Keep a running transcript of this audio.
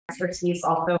expertise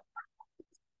also.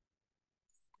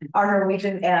 Our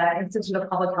Norwegian Institute of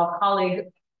Public Health colleague,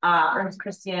 Ernst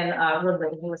Christian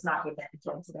Rudley, who was not able to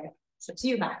join today. So to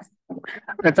you, Max.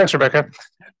 Thanks, Rebecca.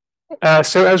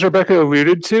 So as Rebecca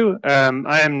alluded to,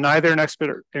 I am neither an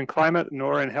expert in climate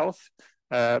nor in health,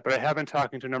 but I have been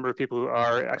talking to a number of people who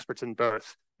are experts in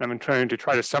both. I've been trying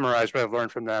to summarize what I've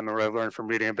learned from them and what I've learned from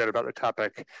reading a bit about the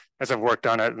topic as I've worked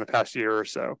on it in the past year or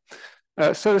so.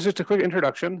 So it's just a quick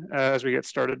introduction as we get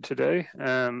started today.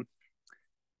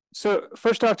 So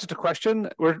first off, just a question.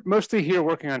 We're mostly here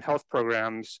working on health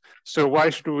programs. So why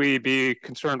should we be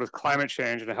concerned with climate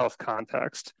change in a health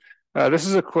context? This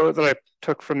is a quote that I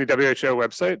took from the WHO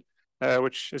website,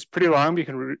 which is pretty long. You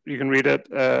can read it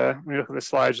when you look at the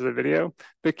slides of the video.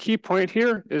 The key point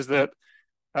here is that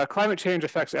climate change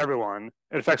affects everyone.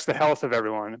 It affects the health of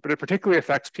everyone, but it particularly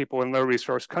affects people in low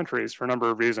resource countries for a number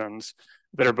of reasons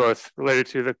that are both related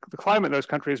to the climate in those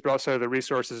countries, but also the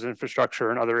resources, infrastructure,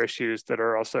 and other issues that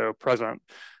are also present.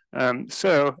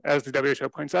 So as the WHO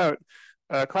points out,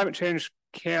 climate change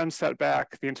can set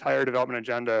back the entire development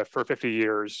agenda for 50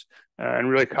 years and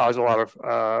really cause a lot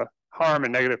of harm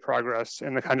and negative progress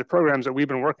in the kind of programs that we've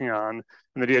been working on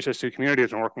and the DHS2 community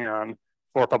has been working on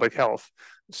for public health.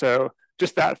 So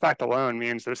just that fact alone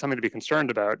means there's something to be concerned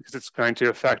about because it's going to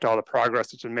affect all the progress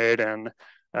that's been made in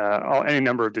any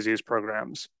number of disease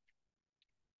programs.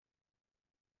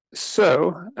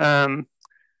 So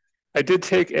I did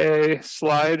take a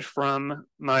slide from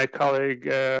my colleague,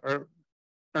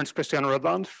 Ernst Christian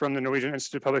Rudland from the Norwegian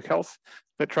Institute of Public Health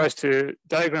that tries to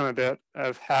diagram a bit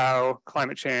of how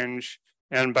climate change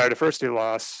and biodiversity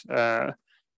loss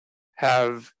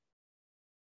have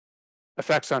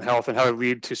effects on health and how they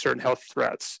lead to certain health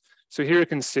threats. So here you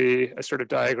can see a sort of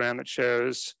diagram that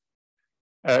shows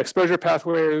exposure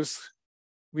pathways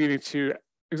leading to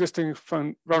existing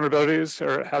vulnerabilities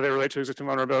or how they relate to existing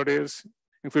vulnerabilities,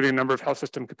 including a number of health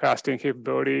system capacity and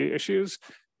capability issues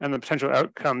and the potential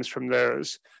outcomes from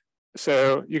those.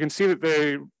 So you can see that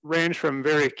they range from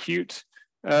very acute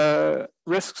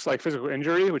risks like physical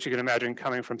injury, which you can imagine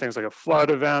coming from things like a flood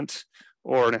event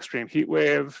or an extreme heat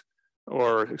wave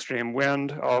or extreme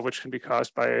wind, all of which can be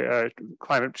caused by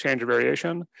climate change or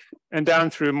variation, and down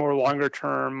through more longer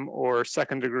term or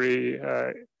second degree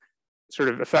sort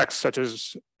of effects such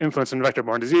as influence in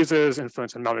vector-borne diseases,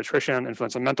 influence in malnutrition,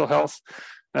 influence on mental health.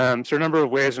 So a number of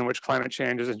ways in which climate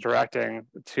change is interacting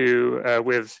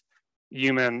with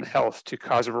human health to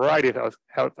cause a variety of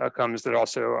health outcomes that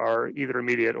also are either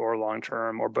immediate or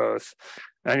long-term or both.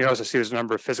 And you also see there's a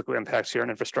number of physical impacts here on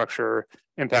infrastructure,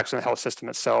 impacts on the health system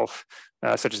itself,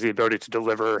 such as the ability to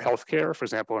deliver healthcare. For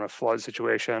example, in a flood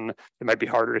situation, it might be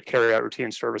harder to carry out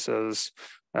routine services.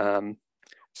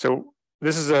 So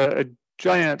this is a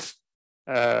giant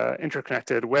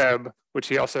interconnected web, which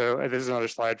he also, this is another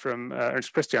slide from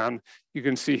Ernst Christian. You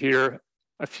can see here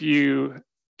a few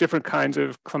different kinds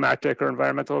of climatic or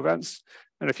environmental events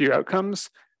and a few outcomes.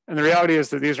 And the reality is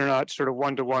that these are not sort of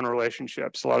one-to-one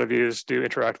relationships. A lot of these do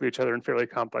interact with each other in fairly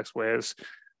complex ways.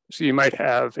 So you might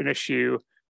have an issue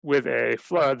with a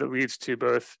flood that leads to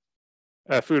both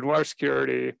food and water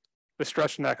security. The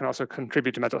stress from that can also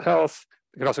contribute to mental health.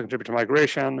 It can also contribute to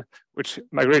migration, which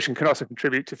migration can also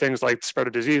contribute to things like the spread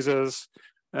of diseases.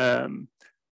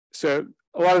 So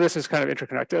a lot of this is kind of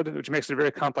interconnected, which makes it a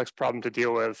very complex problem to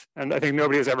deal with. And I think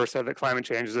nobody has ever said that climate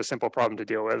change is a simple problem to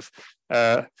deal with.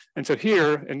 And so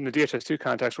here in the DHS2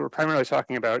 context, what we're primarily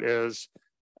talking about is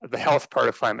the health part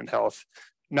of climate health,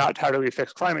 not how do we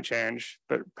fix climate change,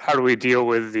 but how do we deal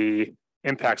with the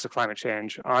impacts of climate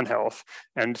change on health.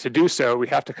 And to do so, we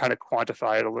have to kind of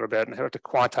quantify it a little bit and have to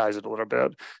quantize it a little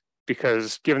bit,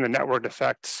 because given the network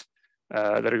effects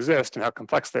that exist and how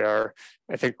complex they are,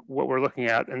 I think what we're looking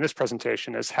at in this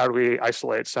presentation is how do we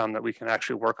isolate some that we can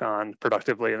actually work on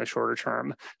productively in the shorter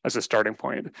term as a starting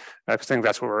point. I think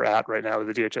that's where we're at right now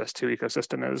with the DHS2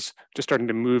 ecosystem, is just starting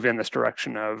to move in this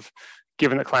direction of,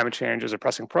 given that climate change is a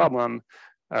pressing problem,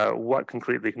 what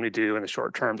concretely can we do in the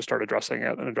short term to start addressing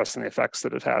it and addressing the effects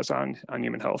that it has on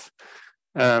human health.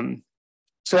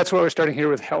 So that's why we're starting here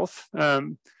with health.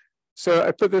 So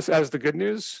I put this as the good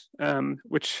news,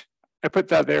 which I put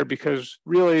that there because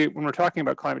really when we're talking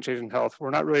about climate change and health, we're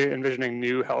not really envisioning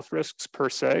new health risks per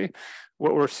se.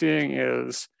 What we're seeing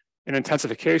is an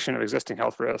intensification of existing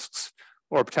health risks,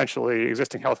 or potentially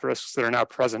existing health risks that are now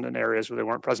present in areas where they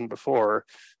weren't present before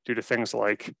due to things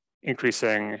like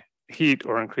increasing heat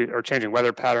or changing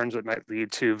weather patterns that might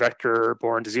lead to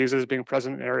vector-borne diseases being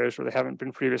present in areas where they haven't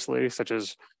been previously, such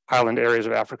as highland areas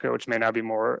of Africa, which may now be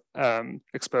more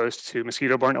exposed to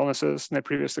mosquito-borne illnesses than they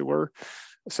previously were.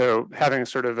 So having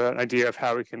sort of an idea of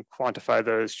how we can quantify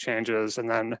those changes and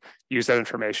then use that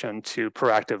information to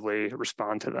proactively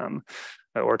respond to them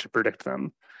or to predict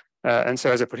them. And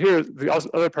so as I put here, the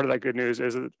other part of that good news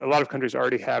is that a lot of countries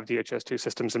already have DHS2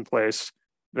 systems in place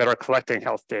that are collecting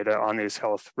health data on these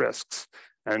health risks.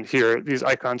 And here, these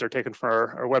icons are taken from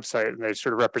our website, and they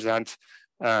sort of represent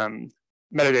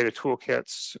metadata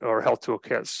toolkits or health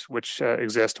toolkits, which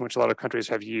exist and which a lot of countries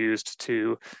have used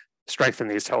to strengthen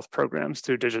these health programs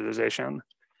through digitization.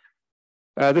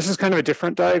 This is kind of a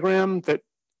different diagram that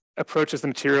approaches the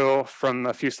material from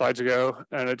a few slides ago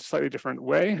in a slightly different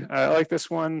way. I like this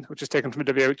one, which is taken from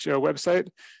the WHO website,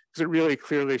 because it really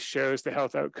clearly shows the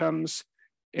health outcomes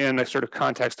in a sort of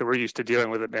context that we're used to dealing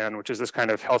with it in, which is this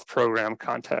kind of health program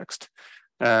context.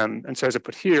 And so as I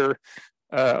put here,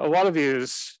 a lot of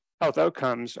these health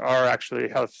outcomes are actually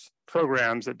health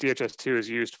programs that DHS2 is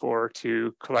used for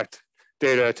to collect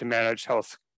data to manage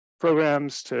health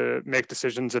programs, to make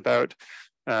decisions about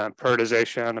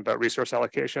prioritization, about resource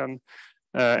allocation.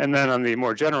 And then on the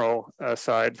more general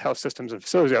side, health systems and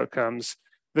facility outcomes,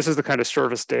 this is the kind of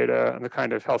service data and the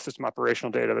kind of health system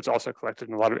operational data that's also collected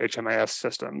in a lot of HMIS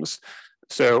systems.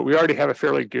 So we already have a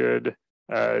fairly good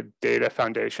data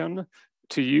foundation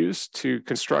to use to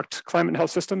construct climate and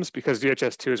health systems, because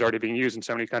DHS2 is already being used in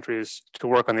so many countries to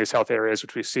work on these health areas,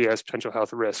 which we see as potential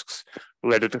health risks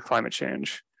related to climate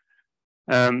change.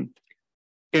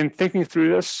 In thinking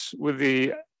through this with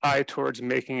the eye towards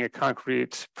making a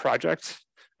concrete project,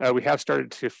 we have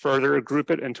started to further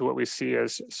group it into what we see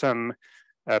as some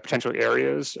potential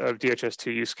areas of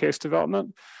DHS2 use case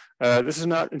development. This is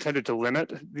not intended to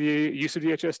limit the use of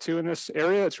DHS2 in this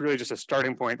area. It's really just a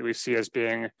starting point that we see as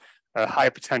being a high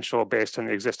potential based on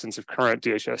the existence of current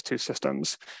DHS2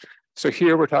 systems. So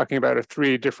here we're talking about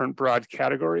 3 different broad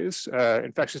categories: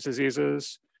 infectious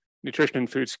diseases, nutrition and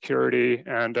food security,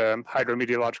 and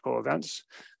hydrometeorological events.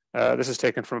 This is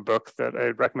taken from a book that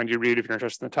I'd recommend you read if you're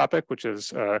interested in the topic, which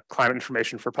is Climate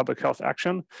Information for Public Health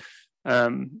Action.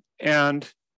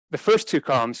 And the first 2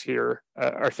 columns here,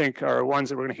 I think, are ones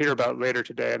that we're going to hear about later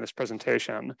today in this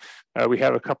presentation. We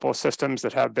have a couple of systems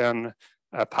that have been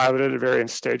piloted at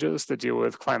various stages that deal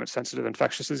with climate-sensitive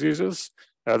infectious diseases.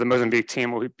 The Mozambique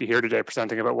team will be here today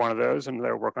presenting about one of those and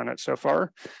their work on it so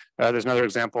far. There's another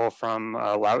example from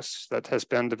Laos that has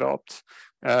been developed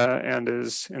and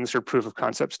is in the sort of proof of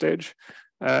concept stage.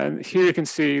 And here you can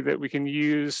see that we can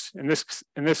use, in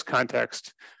this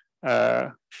context,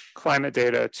 climate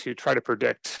data to try to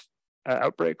predict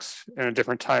outbreaks in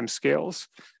different time scales,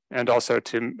 and also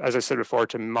to, as I said before,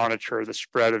 to monitor the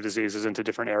spread of diseases into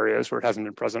different areas where it hasn't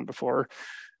been present before.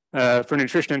 For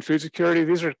nutrition and food security,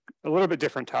 these are a little bit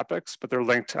different topics, but they're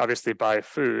linked obviously by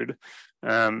food.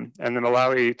 And the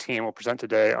Malawi team will present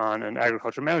today on an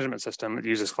agricultural management system that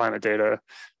uses climate data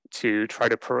to try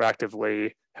to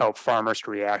proactively help farmers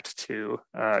to react to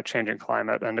changing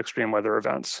climate and extreme weather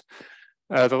events.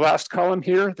 The last column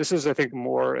here, this is, I think,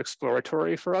 more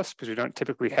exploratory for us because we don't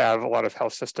typically have a lot of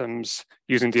health systems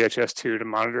using DHS2 to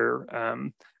monitor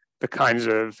the kinds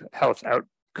of health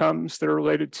outcomes that are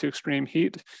related to extreme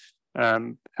heat.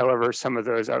 However, some of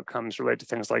those outcomes relate to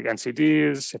things like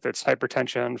NCDs, if it's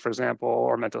hypertension, for example,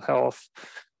 or mental health.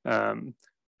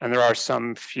 And there are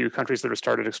some few countries that have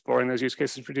started exploring those use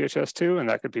cases for DHS2, and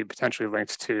that could be potentially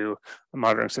linked to a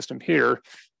monitoring system here.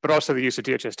 But also the use of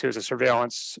DHS2 as a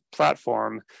surveillance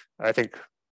platform, I think,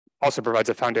 also provides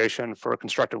a foundation for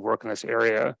constructive work in this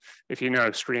area. If you know an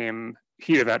extreme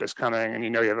heat event is coming and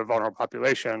you know you have a vulnerable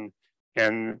population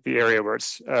in the area where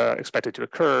it's expected to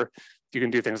occur, you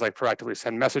can do things like proactively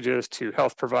send messages to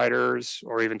health providers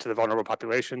or even to the vulnerable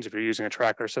populations if you're using a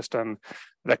tracker system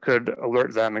that could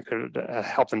alert them and could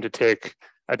help them to take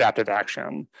adaptive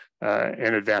action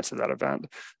in advance of that event.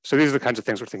 So these are the kinds of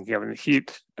things we're thinking of in the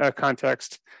heat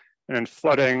context. And in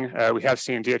flooding, we have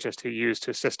seen DHS2 used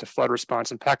to assist a flood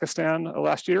response in Pakistan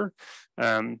last year.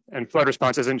 And flood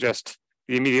response isn't just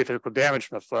the immediate physical damage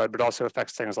from the flood, but also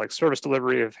affects things like service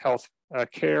delivery of health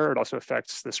care. It also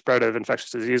affects the spread of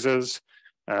infectious diseases,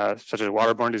 such as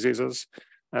waterborne diseases.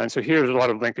 And so here's a lot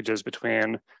of linkages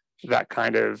between that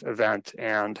kind of event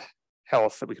and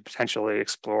health that we could potentially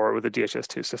explore with the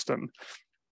DHS2 system.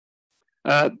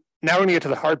 Now we're going to get to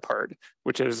the hard part,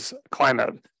 which is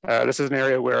climate. This is an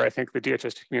area where I think the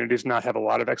DHS2 community does not have a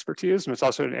lot of expertise, and it's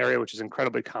also an area which is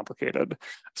incredibly complicated.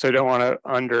 So I don't want to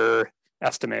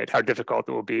underestimate how difficult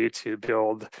it will be to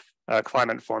build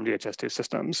climate-informed DHS2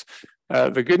 systems.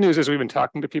 The good news is we've been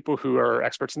talking to people who are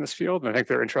experts in this field, and I think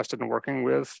they're interested in working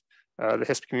with the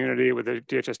HISP community, with the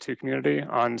DHS2 community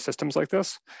on systems like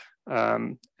this.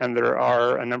 And there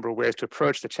are a number of ways to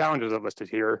approach the challenges I've listed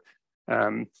here.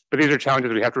 But these are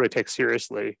challenges we have to really take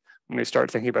seriously when we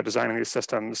start thinking about designing these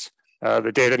systems.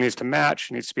 The data needs to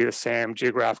match, needs to be the same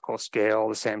geographical scale,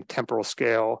 the same temporal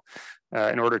scale,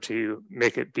 in order to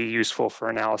make it be useful for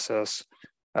analysis.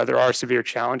 There are severe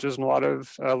challenges in a lot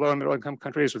of low and middle income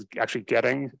countries with actually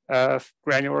getting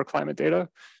granular climate data.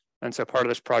 And so part of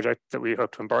this project that we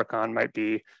hope to embark on might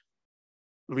be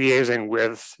liaising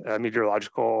with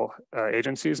meteorological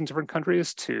agencies in different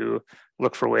countries to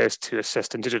look for ways to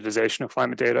assist in digitization of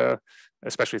climate data,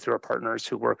 especially through our partners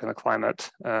who work in the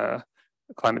climate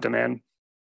domain.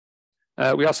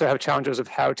 We also have challenges of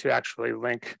how to actually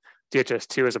link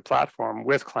DHIS2 as a platform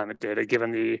with climate data,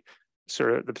 given the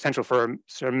potential for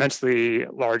a immensely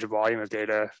large volume of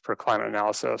data for climate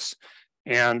analysis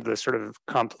and the sort of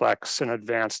complex and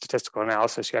advanced statistical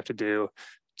analysis you have to do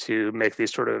to make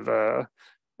these sort of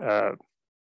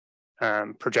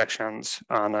projections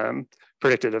on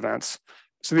predicted events.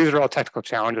 So these are all technical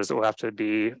challenges that will have to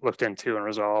be looked into and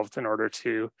resolved in order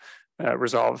to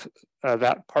resolve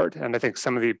that part. And I think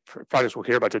some of the projects we'll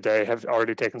hear about today have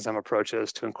already taken some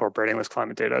approaches to incorporating this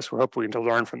climate data. So we're hoping to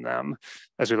learn from them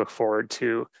as we look forward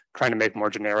to trying to make more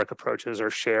generic approaches or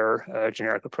share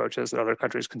generic approaches that other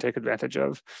countries can take advantage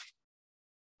of.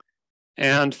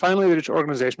 And finally, there's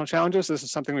organizational challenges. This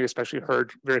is something we especially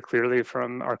heard very clearly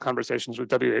from our conversations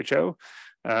with WHO.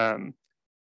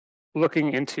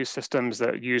 Looking into systems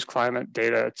that use climate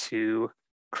data to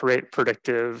create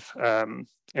predictive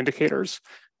indicators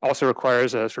also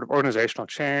requires a sort of organizational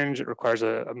change. It requires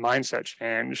a mindset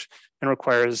change and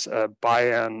requires a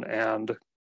buy-in and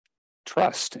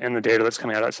trust in the data that's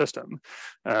coming out of that system.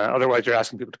 Otherwise, you're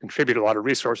asking people to contribute a lot of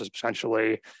resources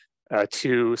potentially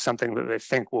to something that they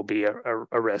think will be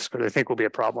a risk or they think will be a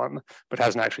problem, but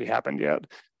hasn't actually happened yet.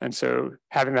 And so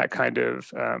having that kind of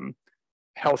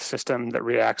health system that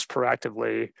reacts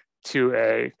proactively to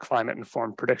a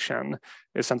climate-informed prediction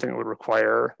is something that would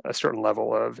require a certain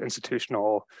level of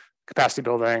institutional capacity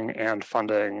building and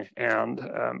funding and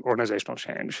organizational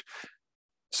change.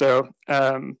 So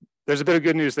there's a bit of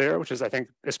good news there, which is, I think,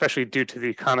 especially due to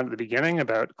the comment at the beginning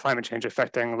about climate change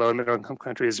affecting low and middle income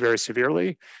countries very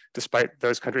severely, despite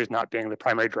those countries not being the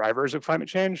primary drivers of climate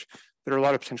change. There are a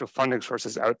lot of potential funding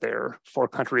sources out there for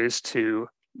countries to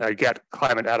get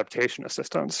climate adaptation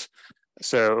assistance.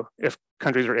 So if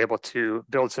countries are able to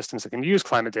build systems that can use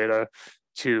climate data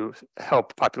to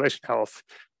help population health,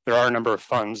 there are a number of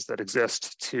funds that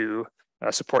exist to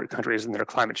support countries in their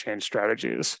climate change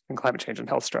strategies and climate change and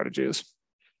health strategies.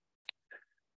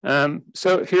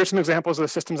 So here's some examples of the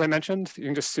systems I mentioned. You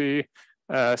can just see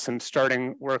some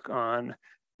starting work on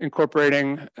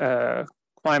incorporating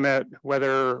climate,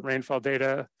 weather, rainfall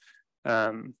data,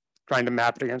 trying to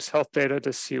map it against health data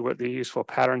to see what the useful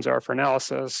patterns are for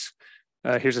analysis.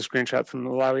 Here's a screenshot from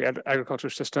the Malawi agriculture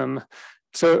system.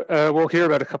 So we'll hear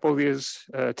about a couple of these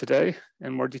today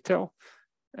in more detail.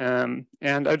 And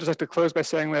I'd just like to close by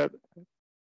saying that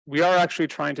we are actually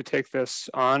trying to take this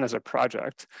on as a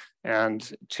project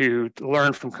and to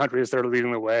learn from countries that are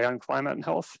leading the way on climate and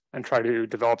health and try to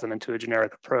develop them into a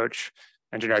generic approach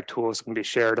and generic tools that can be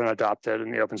shared and adopted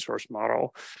in the open source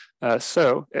model.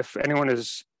 So if anyone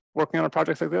is working on a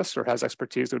project like this or has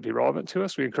expertise that would be relevant to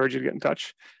us, we encourage you to get in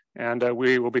touch. And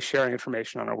we will be sharing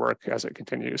information on our work as it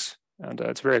continues. And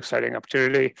it's a very exciting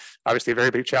opportunity, obviously a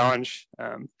very big challenge.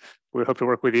 We hope to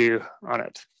work with you on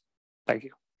it. Thank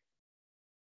you.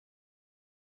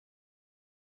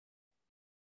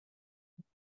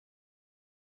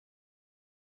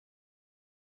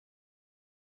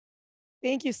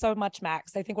 Thank you so much,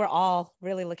 Max. I think we're all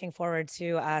really looking forward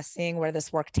to seeing where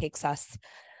this work takes us.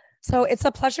 So it's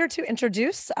a pleasure to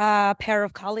introduce a pair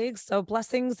of colleagues. So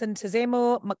Blessings and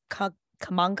Tizemo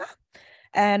Kamanga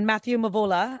and Matthew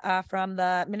Mavola from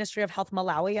the Ministry of Health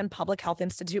Malawi and Public Health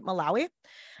Institute Malawi,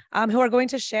 who are going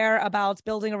to share about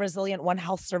building a resilient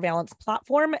OneHealth surveillance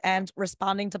platform and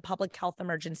responding to public health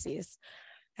emergencies.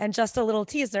 And just a little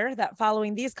teaser that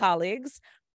following these colleagues,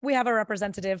 we have a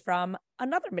representative from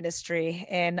another ministry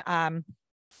in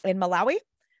Malawi.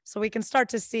 So we can start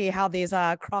to see how these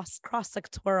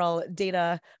cross-sectoral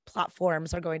data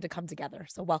platforms are going to come together.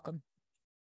 So welcome.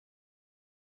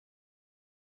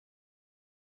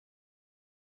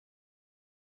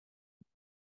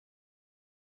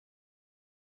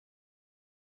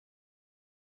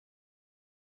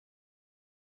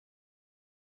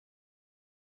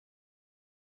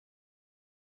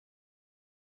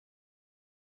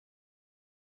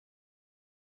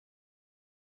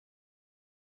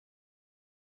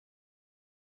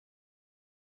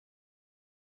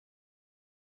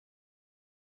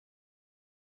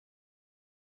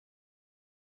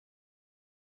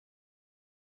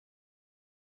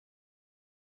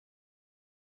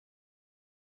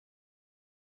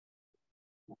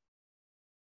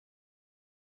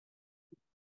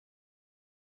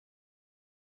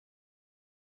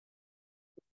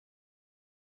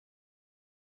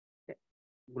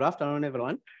 Good afternoon,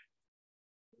 everyone.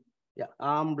 Yeah,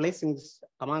 I'm Blessings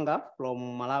Kamanga from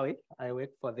Malawi. I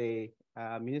work for the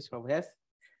Ministry of Health.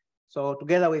 So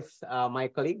together with my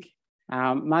colleague,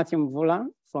 Matthew Mvula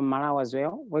from Malawi as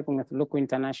well, working with Local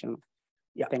International.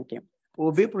 Yeah. Thank you.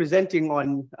 We'll be presenting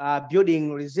on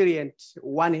building resilient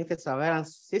One Health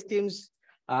surveillance systems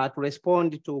to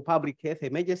respond to public health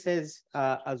emergencies,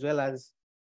 as well as.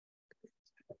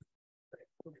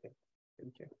 Okay.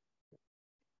 Thank you.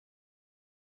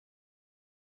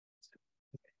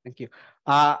 Thank you.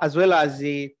 As well as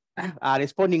the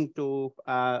responding to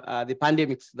the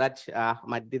pandemics that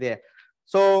might be there.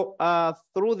 So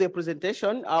through the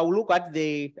presentation, I'll look at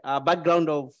the background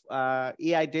of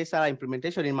EIDSR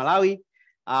implementation in Malawi.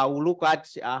 We'll look at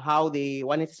how the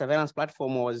One Health surveillance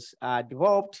platform was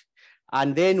developed,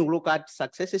 and then we'll look at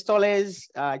success stories,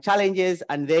 challenges,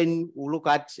 and then we'll look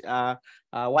at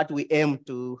what we aim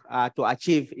to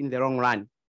achieve in the long run.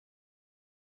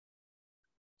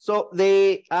 So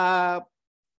the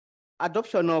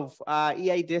adoption of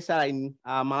EIDSR in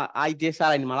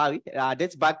Malawi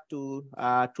dates back to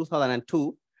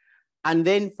 2002. And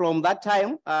then from that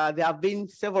time, there have been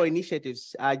several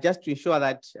initiatives just to ensure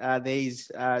that there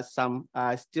is some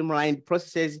streamlined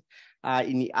processes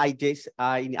in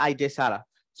EIDSR.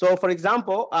 So for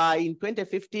example, in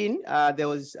 2015, there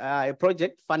was a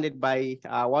project funded by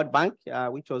World Bank,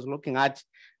 which was looking at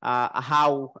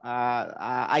how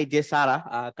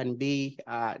EIDSR can be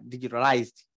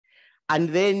digitalized. And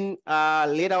then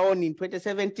later on in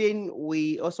 2017,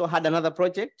 we also had another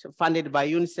project funded by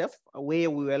UNICEF, where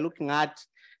we were looking at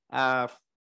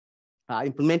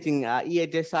implementing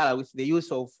EIDSR with the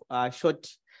use of short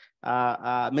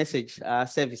message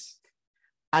service.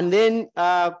 And then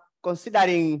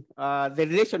considering the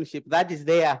relationship that is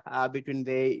there between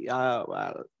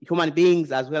the human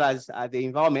beings as well as the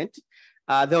environment,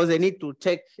 there was a need to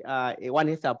take a One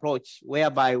Health approach,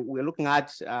 whereby we're looking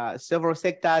at several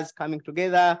sectors coming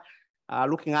together,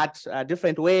 looking at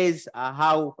different ways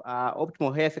how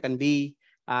optimal health can be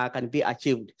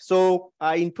achieved. So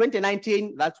in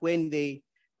 2019, that's when the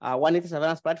One Health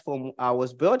surveillance platform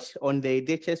was built on the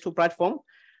DHIS2 platform.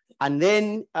 And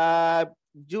then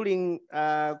during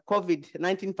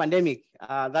COVID-19 pandemic,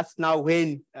 that's now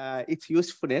when its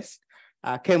usefulness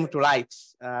came to light.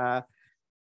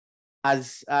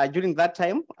 As during that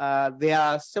time, there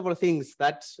are several things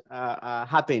that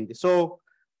happened. So,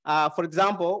 for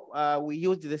example, we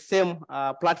used the same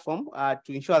platform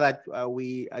to ensure that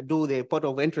we do the port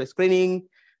of entry screening,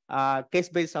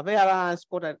 case-based surveillance,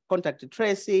 contact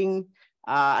tracing,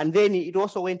 and then it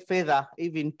also went further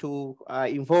even to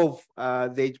involve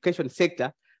the education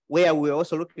sector, where we're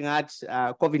also looking at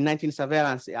COVID-19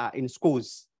 surveillance in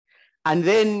schools. And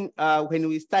then when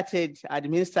we started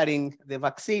administering the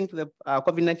vaccine to the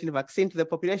COVID-19 vaccine to the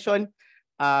population,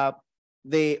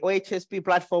 the OHSP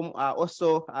platform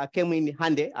also came in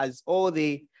handy, as all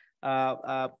the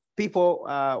people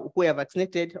who were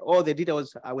vaccinated, all the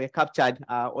details were captured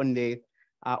on the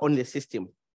system.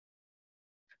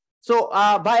 So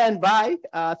by and by,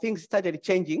 things started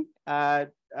changing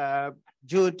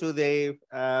due to the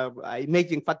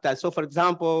emerging factors. So for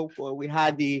example, we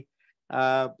had the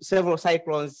several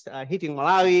cyclones hitting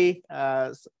Malawi,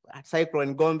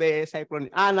 Cyclone Gombe, Cyclone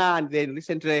Anna, and then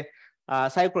recently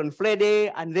Cyclone Freddy.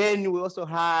 And then we also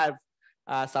have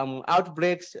some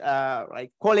outbreaks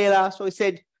like cholera. So we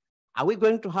said, are we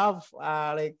going to have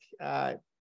a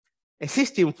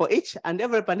system for each and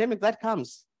every pandemic that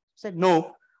comes? I said,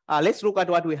 no, let's look at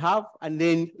what we have and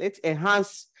then let's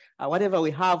enhance whatever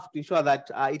we have to ensure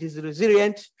that it is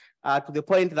resilient to the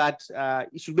point that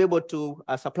it should be able to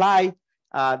supply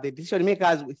the decision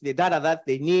makers with the data that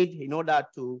they need in order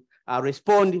to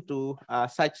respond to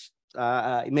such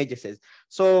emergencies.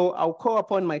 So I'll call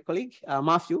upon my colleague,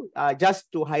 Matthew,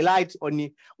 just to highlight on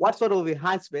what sort of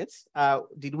enhancements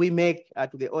did we make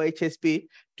to the OHSP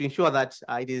to ensure that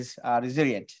it is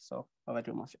resilient. So over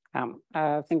to you, Matthew.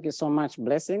 Thank you so much,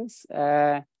 Blessings.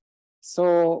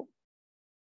 So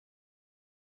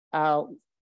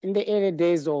in the early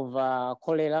days of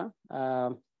cholera,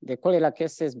 the cholera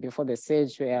cases before the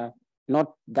surge were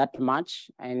not that much.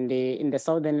 And in the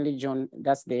southern region,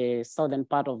 that's the southern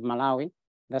part of Malawi,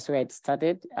 that's where it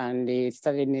started. And it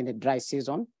started in the dry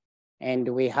season. And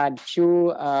we had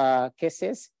few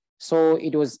cases. So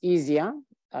it was easier.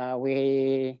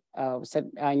 We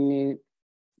said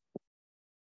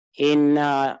in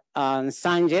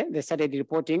Sanje, they started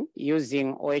reporting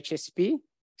using OHSP.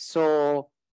 So,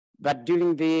 but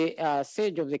during the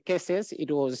surge of the cases, it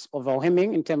was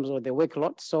overwhelming in terms of the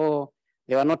workload. So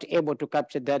they were not able to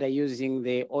capture data using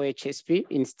the OHSP.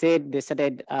 Instead, they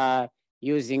started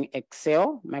using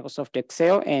Excel, Microsoft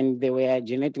Excel, and they were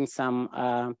generating some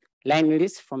line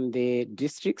lists from the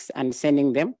districts and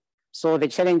sending them. So the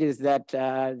challenge is that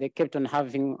they kept on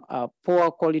having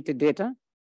poor quality data.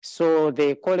 So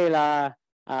the cholera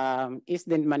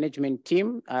incident management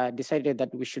team decided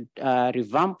that we should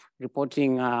revamp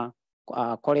reporting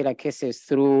cholera cases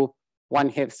through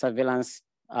OneHealth surveillance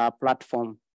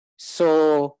platform.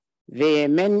 So the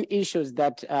main issues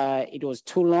that it was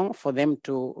too long for them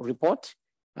to report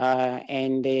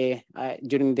and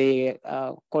during the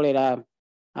cholera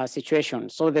situation.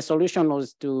 So the solution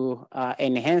was to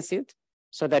enhance it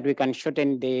so that we can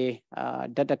shorten the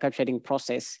data capturing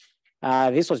process.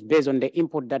 This was based on the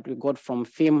input that we got from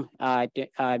FIM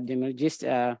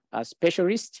epidemiologist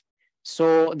specialist.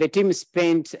 So the team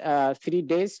spent 3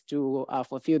 days to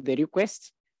fulfill the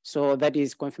request. So that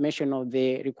is confirmation of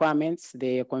the requirements,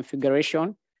 the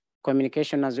configuration,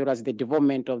 communication, as well as the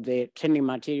development of the training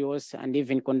materials, and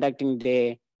even conducting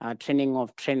the training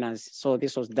of trainers. So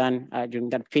this was done during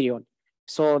that period.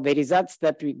 So the results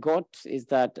that we got is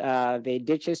that the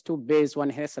DHIS2-based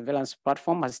OneHealth surveillance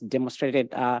platform has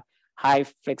demonstrated high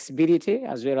flexibility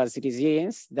as well as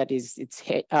resilience. That is, it's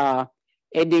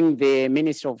aiding the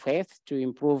Ministry of Health to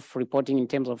improve reporting in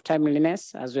terms of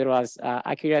timeliness as well as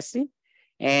accuracy.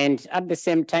 And at the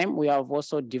same time, we have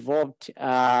also developed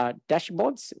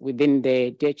dashboards within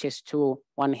the DHIS2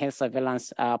 OneHealth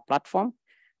surveillance platform,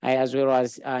 as well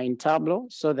as in Tableau,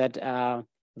 so that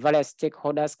various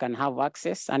stakeholders can have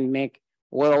access and make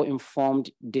well-informed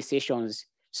decisions.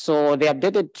 So the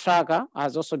updated tracker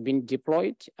has also been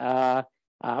deployed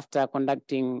after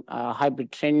conducting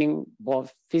hybrid training,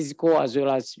 both physical as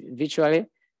well as virtually,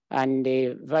 and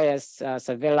the various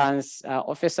surveillance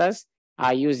officers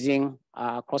are using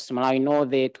across Malawi. Know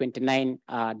the 29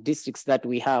 districts that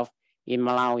we have in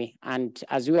Malawi. And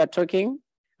as we are talking,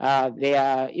 they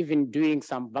are even doing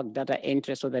some back data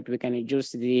entry so that we can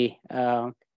reduce the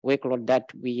workload that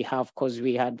we have, because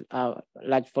we had a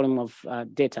large volume of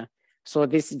data. So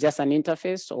this is just an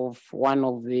interface of one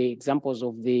of the examples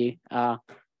of the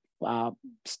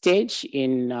stage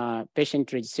in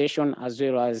patient registration as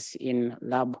well as in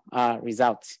lab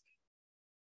results.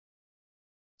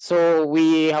 So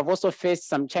we have also faced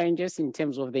some challenges in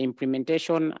terms of the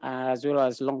implementation as well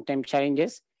as long-term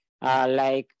challenges.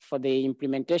 Like for the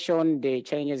implementation, the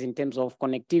challenges in terms of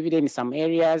connectivity in some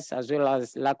areas, as well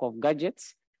as lack of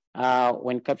gadgets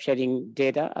when capturing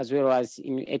data, as well as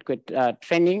inadequate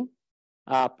training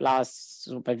plus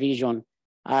supervision.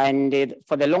 And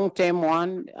for the long-term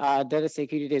one, data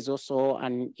security is also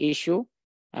an issue.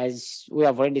 As we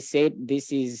have already said, this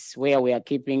is where we are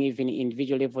keeping even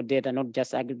individual level data, not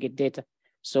just aggregate data.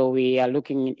 So we are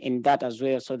looking in that as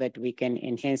well so that we can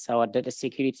enhance our data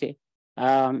security,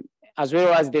 as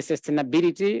well as the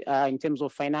sustainability in terms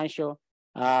of financial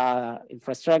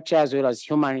infrastructure, as well as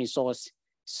human resource.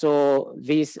 So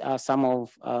these are some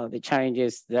of the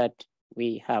challenges that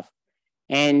we have.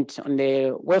 And on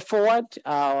the way forward,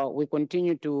 we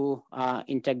continue to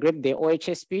integrate the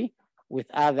OHSP with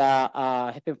other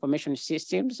health information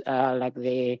systems like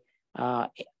the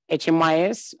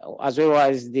HMIS, as well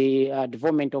as the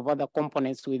development of other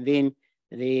components within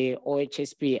the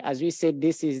OHSP. As we said,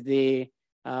 this is the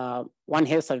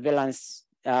OneHealth surveillance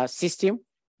system,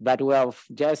 but we have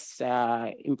just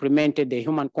implemented the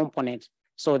human component.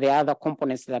 So the other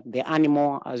components like the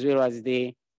animal, as well as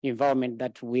the environment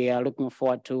that we are looking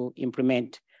forward to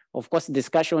implement. Of course,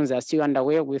 discussions are still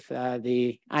underway with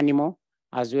the animal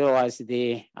as well as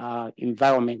the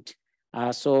environment.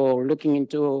 So looking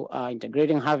into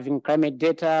integrating, having climate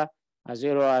data, as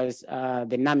well as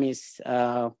the NAMIS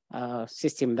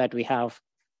system that we have.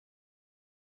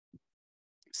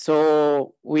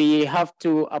 So we have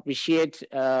to appreciate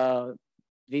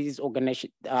these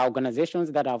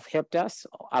organizations that have helped us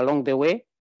along the way,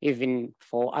 even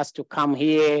for us to come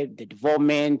here, the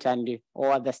development and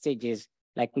all other stages,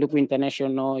 like Look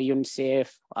International,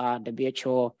 UNICEF,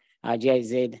 WHO,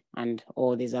 GIZ, and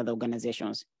all these other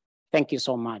organizations. Thank you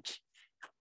so much.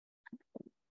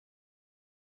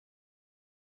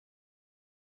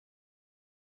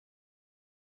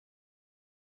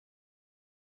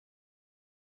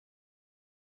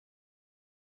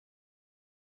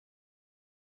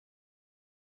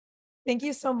 Thank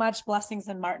you so much, Blessings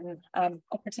and Martin. I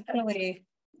particularly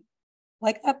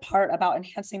like that part about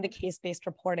enhancing the case-based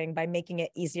reporting by making it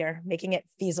easier, making it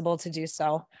feasible to do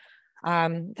so.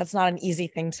 That's not an easy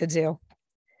thing to do.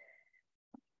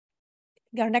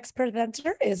 Our next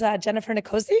presenter is Jennifer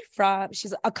Nkosi.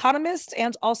 She's an economist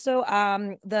and also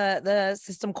the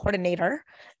system coordinator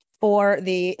for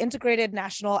the Integrated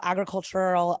National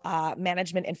Agricultural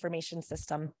Management Information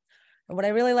System. And what I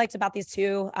really liked about these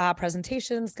two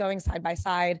presentations going side by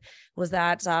side was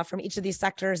that from each of these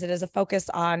sectors, it is a focus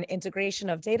on integration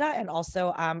of data and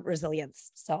also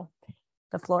resilience. So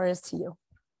the floor is to you.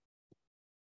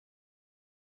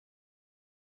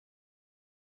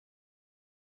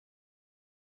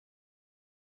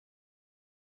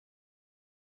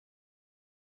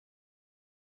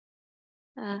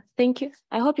 Thank you.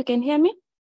 I hope you can hear me.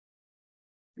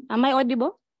 Am I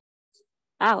audible?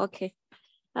 Okay.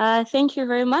 Thank you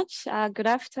very much. Good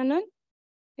afternoon,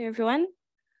 everyone.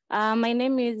 My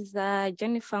name is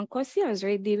Jennifer Nkosi, as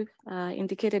already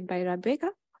indicated by Rebecca,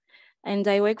 and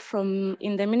I work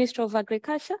in the Ministry of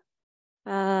Agriculture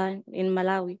in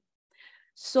Malawi.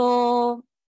 So,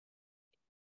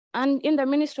 and in the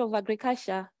Ministry of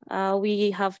Agriculture,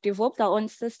 we have developed our own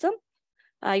system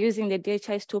using the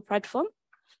DHIS2 platform.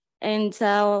 And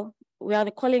we are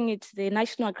calling it the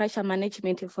National Agriculture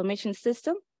Management Information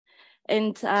System.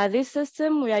 And this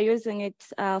system, we are using it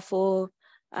for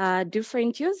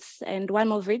different use. And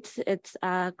one of it, it's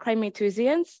climate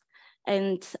resilience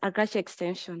and agriculture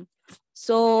extension.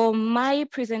 So my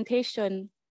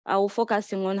presentation, I will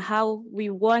focusing on how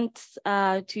we want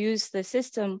to use the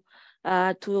system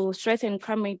to strengthen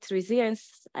climate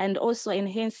resilience and also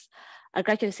enhance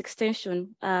agriculture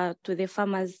extension to the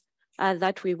farmers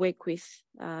that we work with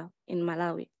in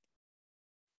Malawi.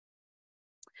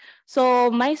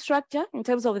 So my structure in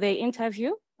terms of the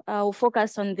interview will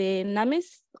focus on the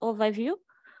NAMIS overview,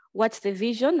 what's the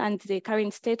vision and the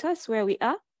current status where we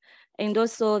are, and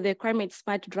also the climate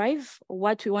smart drive,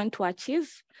 what we want to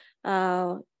achieve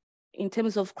in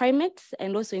terms of climate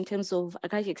and also in terms of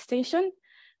agriculture extension,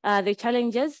 the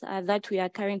challenges that we are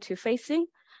currently facing,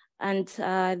 and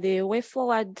the way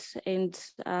forward and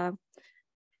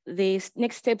the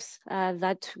next steps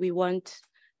that we want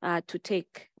to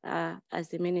take as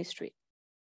the ministry.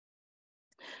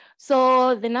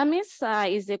 So the NAMIS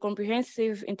is a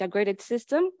comprehensive integrated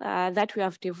system that we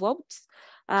have developed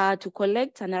to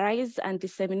collect, analyze, and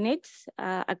disseminate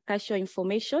agricultural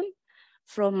information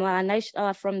from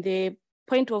the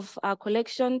point of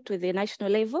collection to the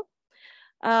national level.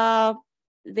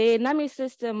 The NAMIS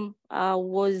system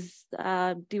was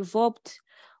developed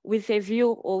with a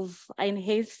view of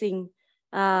enhancing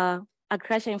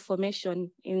agriculture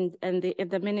information in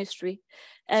the ministry.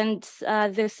 And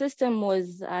the system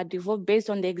was developed based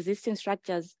on the existing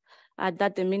structures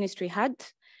that the ministry had.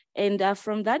 And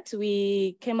from that,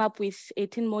 we came up with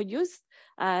 18 modules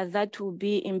that will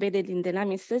be embedded in the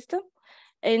NAMIS system.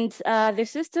 And the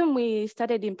system, we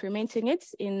started implementing it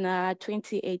in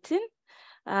 2018.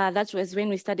 That was when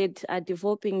we started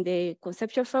developing the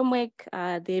conceptual framework,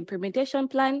 the implementation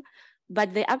plan,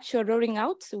 but the actual rolling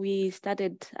out, we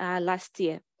started last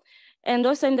year. And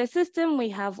also in the system, we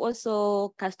have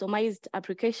also customized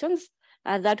applications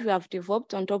that we have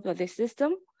developed on top of the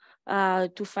system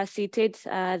to facilitate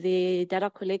the data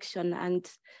collection and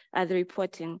the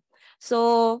reporting.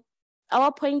 So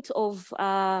our point of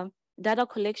data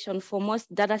collection for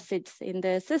most data sets in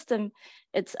the system,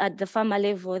 it's at the farmer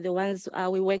level, the ones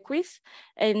we work with.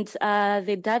 And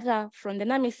the data from the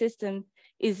NAMIS system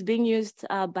is being used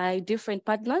by different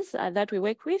partners that we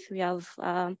work with. We have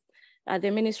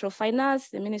the Ministry of Finance,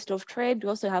 the Ministry of Trade. We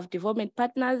also have development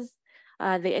partners,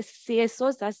 the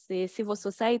CSOs, that's the civil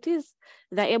societies.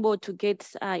 They're able to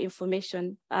get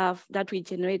information that we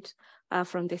generate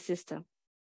from the system.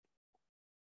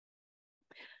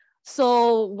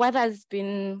 So what has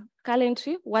been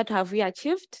currently, what have we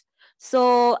achieved?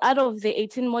 So out of the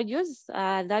 18 modules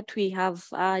that we have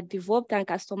developed and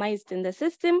customized in the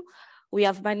system, we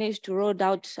have managed to roll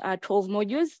out 12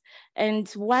 modules. And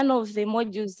one of the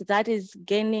modules that is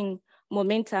gaining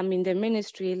momentum in the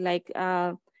ministry, like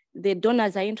the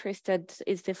donors are interested,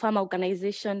 is the farmer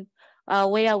organization,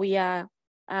 where we are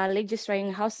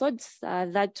registering households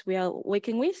that we are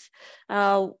working with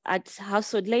at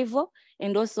household level.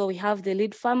 And also we have the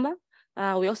lead farmer.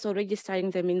 We're also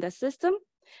registering them in the system.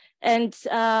 And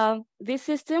this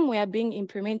system we are being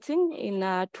implementing in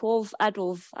 12 out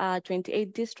of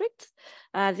 28 districts.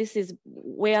 This is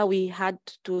where we had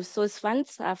to source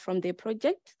funds from the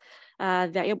project.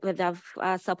 They have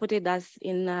supported us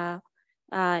in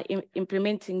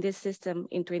implementing this system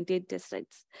in 28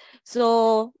 districts.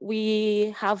 So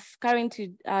we have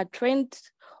currently trained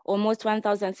almost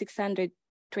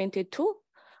 1,622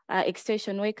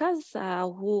 extension workers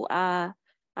who are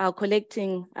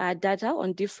collecting data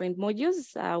on different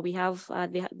modules. We have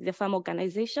the farm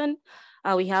organization,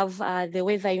 we have the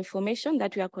weather information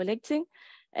that we are collecting,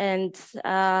 and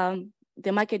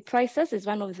the market prices is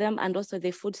one of them, and also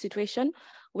the food situation,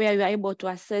 where we are able to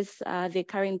assess the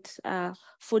current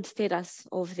food status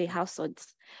of the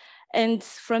households. And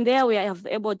from there, we are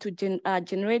able to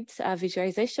generate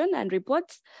visualization and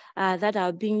reports that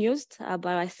are being used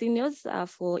by our seniors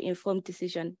for informed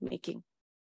decision making.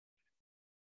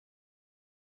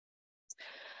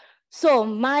 So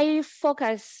my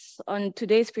focus on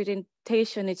today's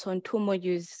presentation is on two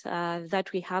modules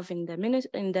that we have in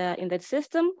the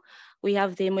system. We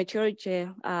have the meteorology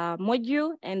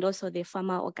module and also the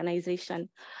farmer organization.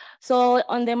 So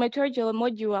on the meteorology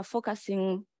module, we are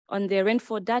focusing on the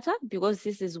rainfall data because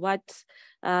this is what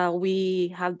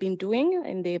we have been doing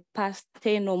in the past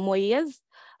 10 or more years,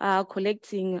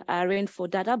 collecting rainfall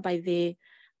data by the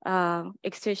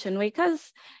extension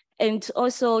workers. And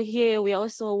also here, we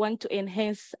also want to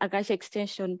enhance agriculture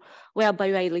extension, whereby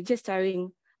we are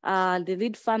registering the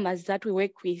lead farmers that we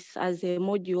work with as a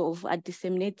module of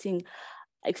disseminating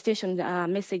extension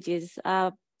messages.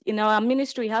 In our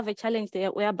ministry, we have a challenge there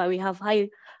whereby we have high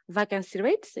vacancy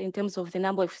rates in terms of the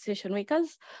number of extension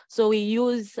workers. So we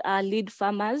use lead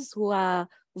farmers who are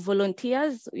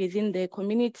volunteers within the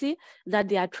community that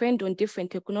they are trained on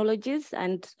different technologies,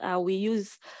 and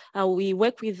we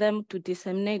work with them to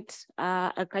disseminate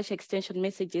agriculture extension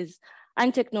messages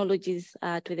and technologies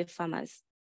to the farmers.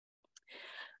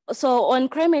 So on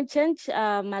climate change,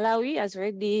 Malawi, as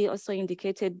already also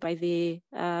indicated by the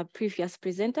previous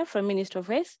presenter from Minister of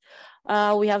Health,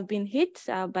 we have been hit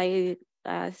by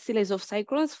a series of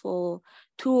cyclones for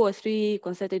 2 or 3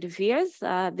 consecutive years.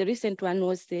 The recent one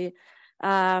was the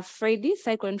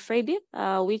Cyclone Freddy,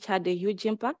 which had a huge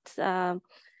impact,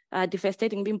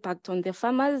 devastating impact on the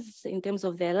farmers in terms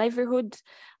of their livelihood,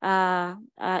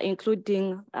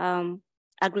 including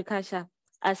agriculture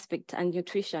aspect and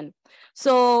nutrition.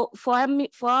 So for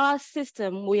our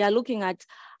system, we are looking at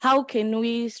how can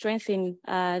we strengthen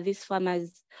these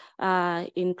farmers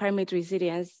in climate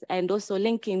resilience, and also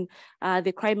linking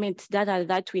the climate data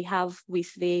that we have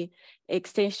with the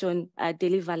extension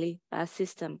delivery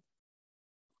system.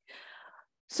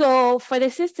 So for the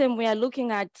system, we are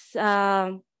looking at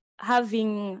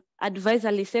having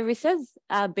advisory services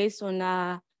based on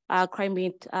our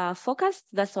climate focus.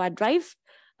 That's our drive.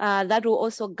 That will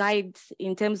also guide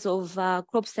in terms of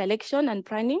crop selection and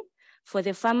planning for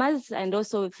the farmers, and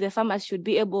also if the farmers should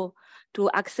be able to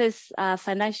access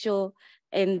financial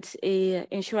and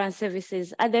insurance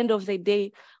services. At the end of the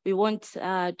day, we want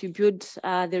to build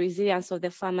the resilience of the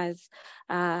farmers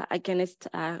against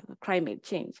climate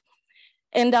change.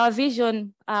 And our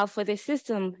vision for the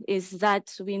system is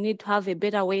that we need to have a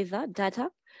better weather data.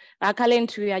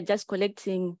 Currently, we are just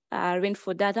collecting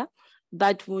rainfall data,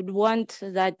 but would want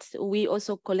that we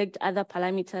also collect other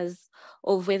parameters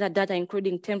of weather data,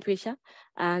 including temperature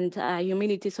and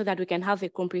humidity, so that we can have a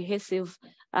comprehensive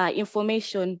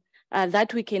information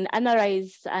that we can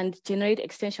analyze and generate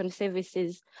extension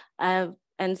services and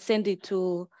send it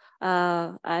to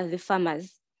the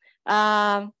farmers.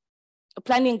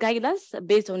 Planning guidance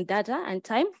based on data and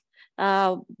time,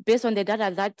 based on the data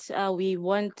that we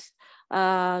want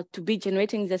to be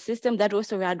generating the system, that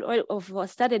also we had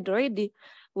started already,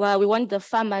 where we want the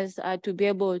farmers to be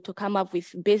able to come up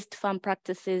with best farm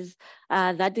practices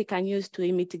that they can use to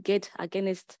mitigate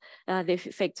against the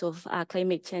effects of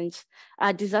climate change.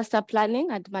 Disaster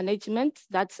planning and management,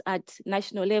 that's at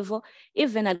national level,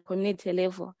 even at community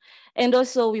level. And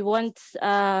also we want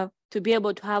to be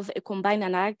able to have a combined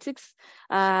analytics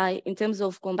in terms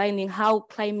of combining how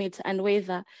climate and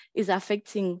weather is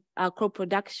affecting crop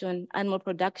production, animal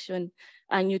production,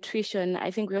 and nutrition.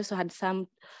 I think we also had some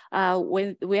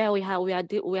where we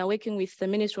are working with the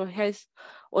Ministry of Health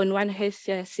on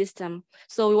OneHealth system.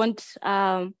 So we want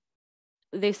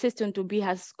the system to be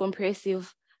as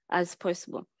comprehensive as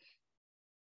possible.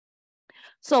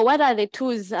 So what are the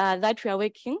tools that we are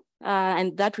working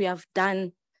and that we have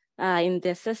done in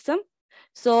the system?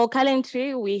 So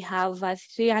currently we have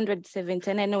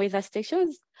 379 weather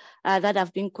stations that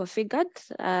have been configured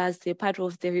as a part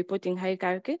of the reporting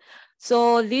hierarchy.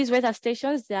 So these weather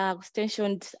stations, they are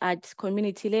stationed at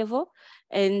community level,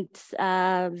 and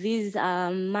these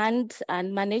are manned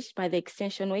and managed by the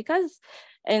extension workers.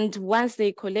 And once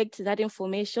they collect that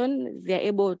information, they're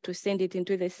able to send it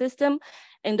into the system.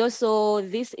 And also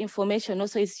this information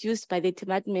also is used by the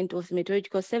Department of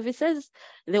Meteorological Services.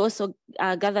 They also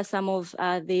gather some of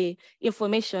the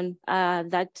information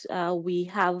that we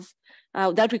have,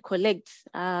 that we collect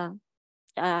at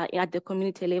the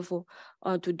community level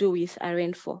to do with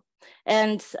rainfall.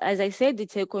 And as I said,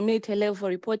 it's a community level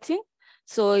reporting.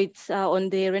 So it's on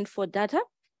the rainfall data.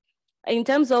 In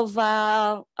terms of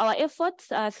our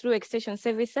efforts through extension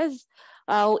services,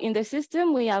 in the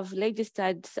system, we have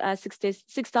registered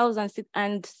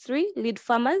 6,003 lead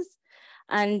farmers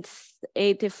and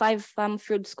 85 farm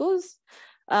field schools.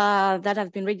 that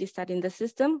have been registered in the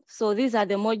system. So these are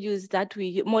the models that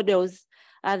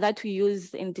we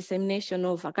use in dissemination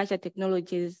of agriculture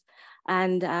technologies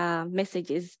and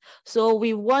messages. So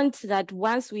we want that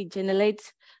once we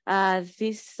generate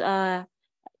this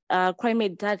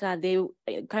climate data, the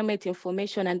climate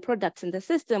information and products in the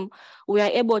system, we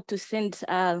are able to send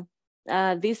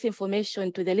this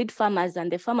information to the lead farmers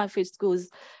and the farmer field schools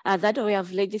that we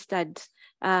have registered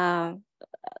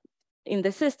in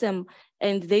the system,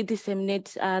 and they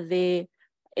disseminate the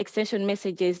extension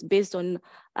messages based on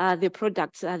the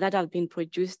products that have been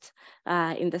produced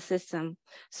in the system.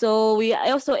 So we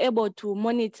are also able to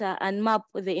monitor and map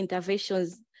the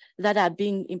interventions that are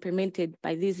being implemented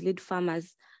by these lead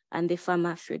farmers and the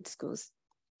farmer field schools.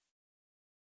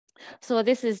 So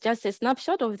this is just a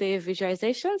snapshot of the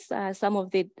visualizations, some of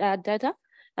the data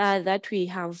that we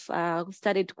have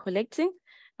started collecting.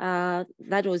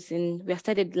 We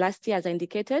started last year, as I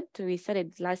indicated. We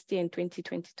started last year in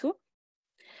 2022.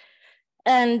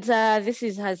 And this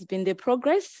has been the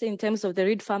progress in terms of the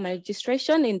reed farmer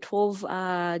registration in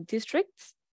 12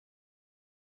 districts.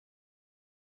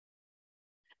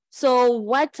 So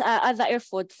what other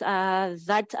efforts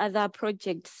that other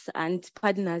projects and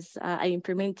partners are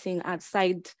implementing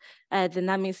outside the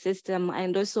NAMI system?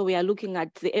 And also we are looking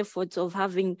at the efforts of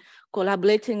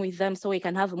collaborating with them so we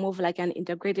can have more of like an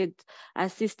integrated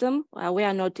system. We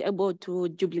are not able to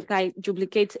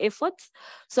duplicate efforts.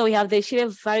 So we have the Shire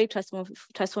Valley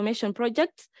Transformation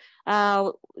Project. They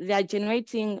are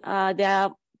generating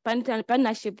their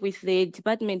partnership with the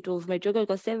Department of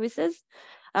Meteorological Services,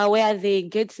 where they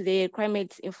get the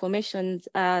climate information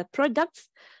products,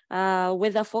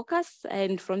 weather forecasts,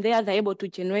 and from there they're able to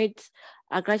generate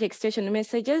agriculture extension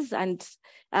messages, and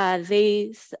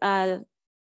they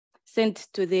sent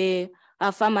to the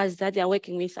farmers that they are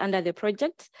working with under the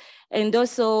project. And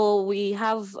also we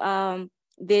have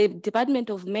the Department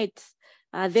of Met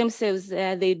themselves,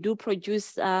 they do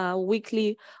produce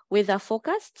weekly weather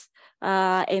forecasts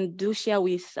and do share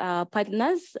with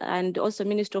partners, and also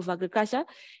Ministry of Agriculture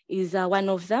is one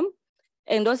of them.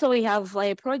 And also we have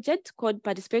a project called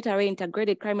Participatory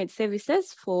Integrated Climate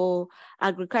Services for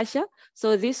Agriculture.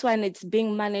 So this one, it's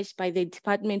being managed by the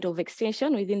Department of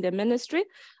Extension within the ministry,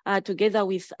 together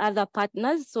with other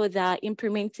partners. So they're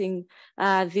implementing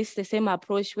the same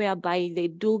approach whereby they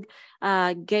do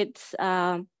get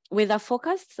weather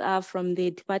forecasts from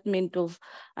the Department of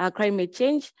Climate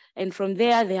Change. And from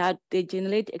there, they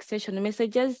generate extension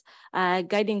messages,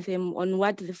 guiding them on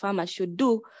what the farmer should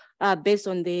do based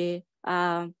on the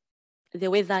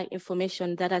weather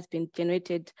information that has been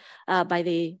generated by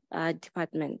the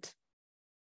department.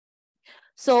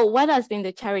 So what has been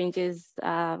the challenges?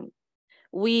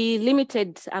 We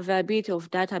limited availability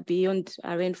of data beyond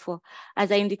rainfall.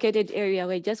 As I indicated earlier,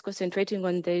 we're just concentrating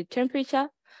on the temperature.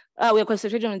 We're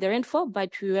concentrating on the rainfall,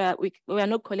 but we are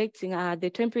not collecting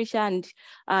the temperature and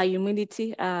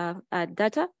humidity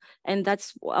data, and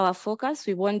that's our focus.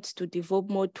 We want to develop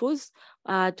more tools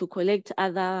to collect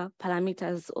other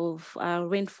parameters of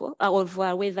rainfall, of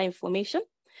weather information.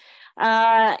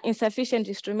 Insufficient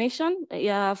instrumentation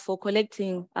for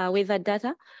collecting weather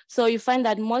data. So you find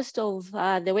that most of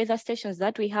the weather stations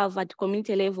that we have at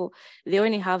community level, they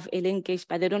only have a linkage,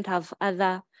 but they don't have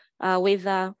other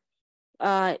weather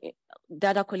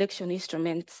data collection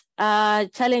instruments.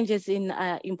 Challenges in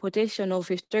importation of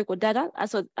historical data.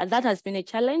 So that has been a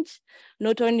challenge,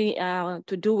 not only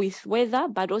to do with weather,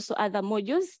 but also other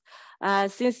modules.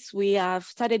 Since we have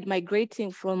started migrating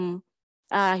from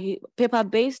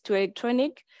paper-based to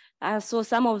electronic, so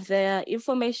some of the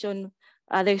information,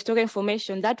 the historical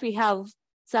information that we have,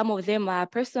 some of them are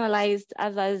personalized,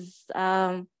 others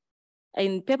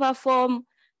in paper form,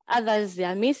 others they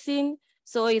are missing.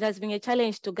 So it has been a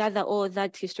challenge to gather all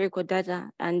that historical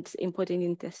data and import it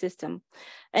into the system.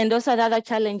 And also the other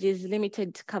challenge is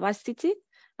limited capacity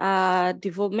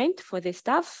development for the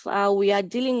staff. We are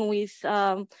dealing with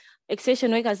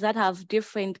extension workers that have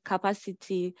different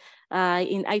capacity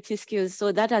in IT skills.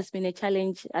 So that has been a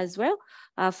challenge as well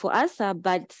for us,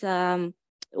 but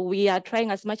we are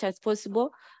trying as much as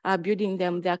possible, building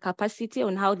their capacity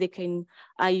on how they can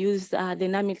use the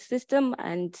dynamic system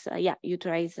and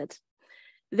utilize it.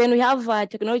 Then we have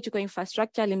technological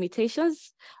infrastructure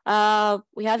limitations. We're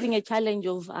having a challenge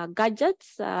of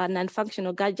gadgets,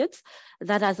 non-functional gadgets.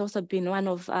 That has also been one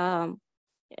of a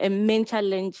main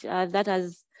challenge that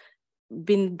has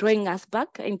been drawing us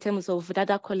back in terms of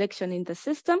data collection in the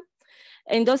system.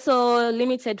 and also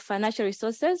limited financial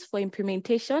resources for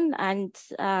implementation and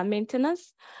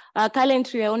maintenance.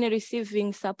 Currently, we are only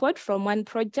receiving support from one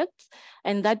project,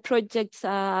 and that project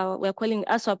we're calling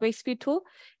ASWAP SP2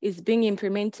 is being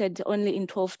implemented only in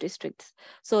 12 districts.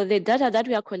 So the data that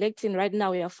we are collecting right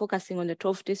now, we are focusing on the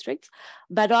 12 districts,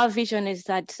 but our vision is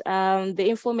that the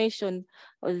information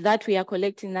that we are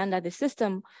collecting under the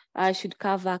system should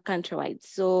cover countrywide.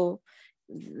 So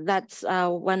that's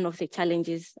one of the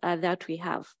challenges that we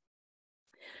have.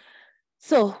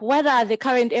 So what are the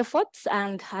current efforts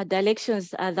and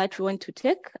directions that we want to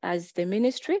take as the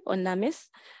ministry on NAMIS?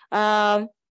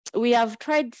 We have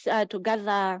tried to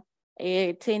gather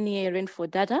a 10-year rainfall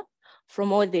data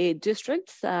from all the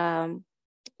districts, the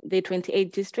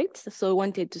 28 districts. So we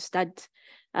wanted to start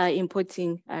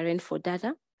importing rainfall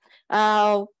data.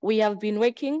 We have been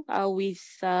working with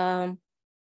Dr.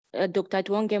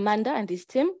 Tuonge Manda and his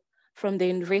team from the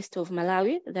University of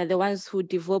Malawi. They're the ones who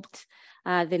developed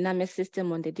the NAMIS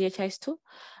system on the DHIS2.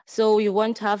 So we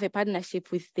want to have a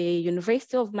partnership with the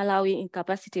University of Malawi in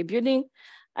capacity building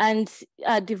and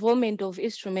development of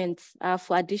instruments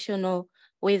for additional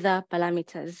weather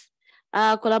parameters.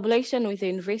 Collaboration with the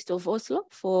University of Oslo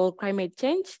for climate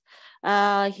change.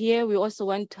 Here we also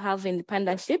want to have in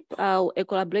partnership,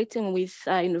 collaborating with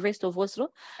University of Oslo,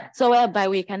 so whereby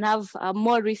we can have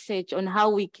more research on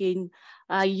how we can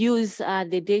use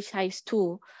the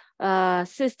DHIS2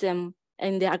 system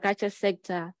in the agriculture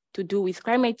sector to do with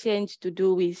climate change, to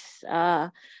do with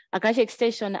agriculture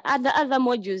extension, and the other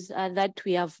modules that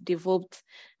we have developed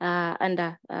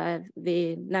under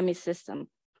the NAMIS system.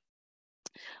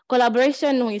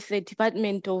 Collaboration with the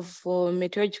Department of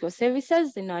Meteorological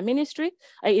Services in our ministry,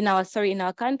 in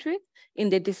our country, in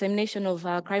the dissemination of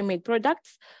climate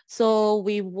products. So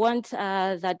we want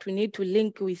that we need to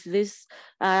link with this,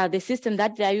 the system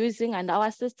that they are using and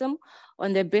our system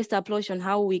on the best approach on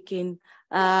how we can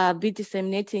be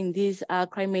disseminating these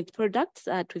climate products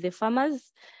to the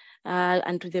farmers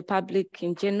and to the public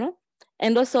in general.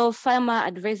 And also farmer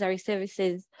advisory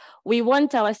services. We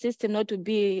want our system not to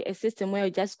be a system where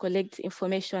we just collect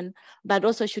information, but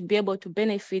also should be able to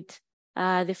benefit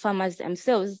the farmers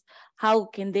themselves. How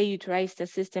can they utilize the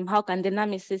system? How can the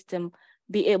NAMIS system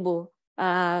be able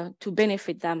to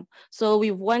benefit them? So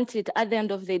we want it at the end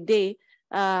of the day,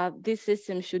 this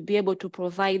system should be able to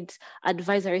provide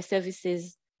advisory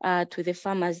services to the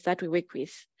farmers that we work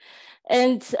with.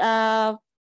 And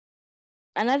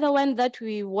another one that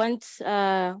we want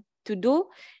to do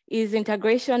is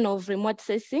integration of remote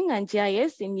sensing and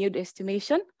GIS in yield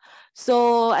estimation.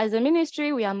 So as a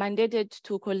ministry, we are mandated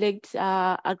to collect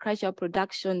agricultural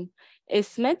production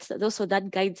estimates. Also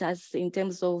that guides us in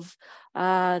terms of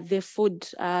the food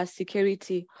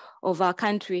security of our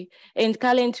country. And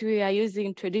currently we are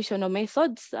using traditional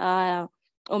methods or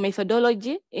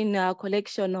methodology in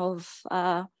collection of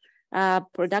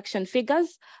production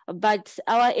figures, but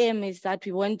our aim is that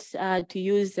we want to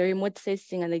use the remote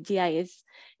sensing and the GIS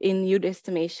in yield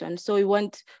estimation. So we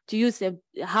want to use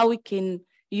how we can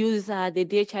use the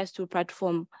DHIS2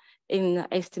 platform in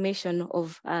estimation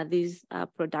of these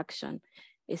production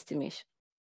estimation.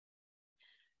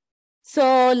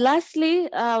 So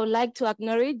lastly, I would like to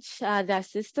acknowledge the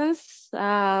assistance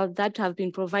that have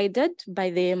been provided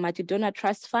by the Multi-Donor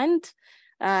Trust Fund.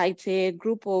 It's a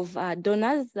group of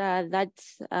donors that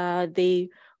they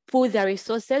put their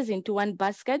resources into one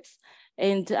basket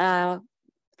and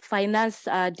finance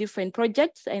different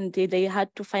projects, and they had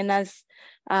to finance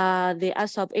the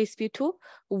ASWAP SP2,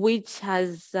 which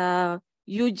has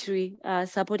hugely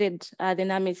supported the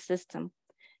NAMIS system.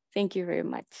 Thank you very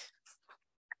much.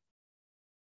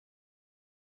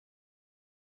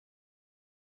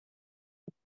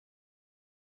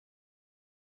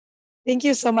 Thank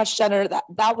you so much, Jenner.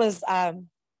 That was,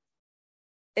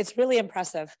 it's really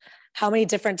impressive how many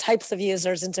different types of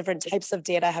users and different types of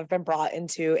data have been brought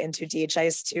into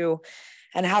DHIS2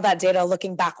 and how that data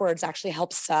looking backwards actually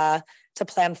helps to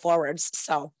plan forwards.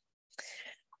 So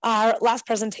our last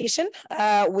presentation,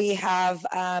 we have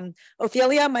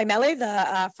Ophelia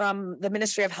Maimele from the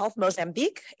Ministry of Health,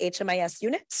 Mozambique, HMIS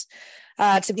unit,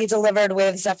 to be delivered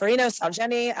with Zeferino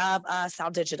Salgeni of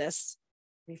Saldigitus.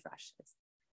 Refresh.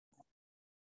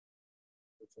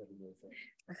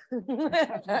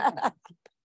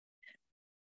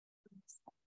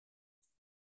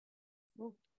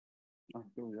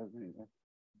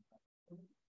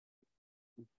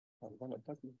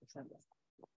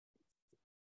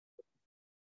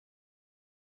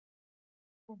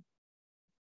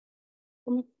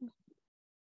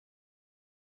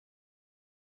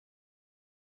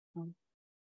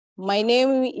 My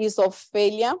name is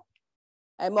Ophelia.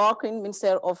 I'm working in Ministry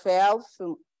of Health,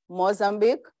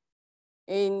 Mozambique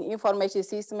in information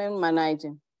system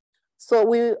management. So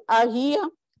we are here,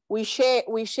 we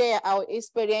share our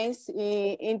experience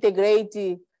in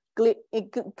integrating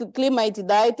climate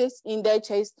data in the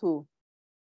HS2.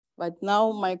 But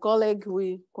now my colleague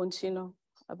will continue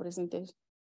our presentation.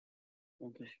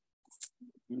 Okay.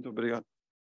 Muito obrigado.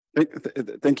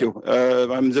 Thank you.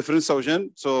 I'm Zefrin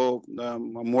Saujen. So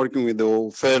I'm working with the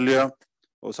Ophelia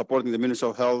or supporting the Ministry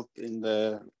of Health in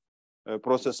the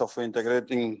process of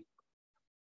integrating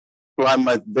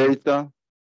climate data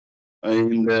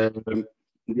in the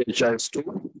DHIS2.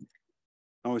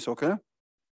 Now it's okay?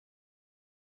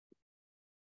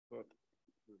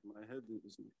 My head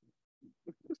is...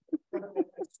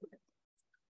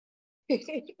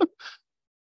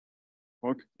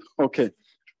 Okay.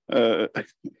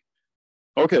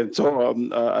 Okay, so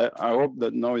I hope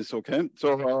that now it's okay.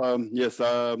 So yes,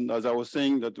 as I was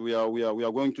saying, that we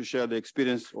are going to share the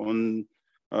experience on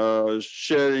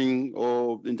sharing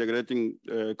or integrating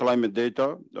climate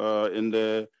data in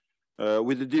the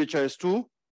with the DHIS2,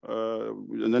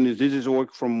 and then this is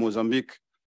work from Mozambique.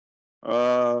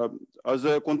 As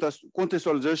a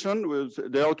contextualization, with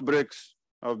the outbreaks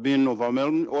have been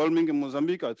overwhelming in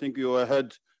Mozambique. I think you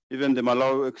had even the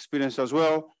Malawi experience as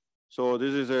well. So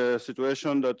this is a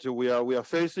situation that we are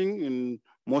facing in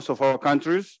most of our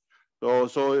countries. So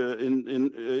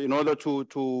in order to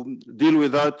deal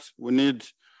with that, we need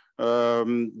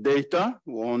data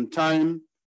on time,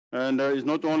 and there is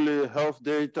not only health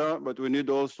data, but we need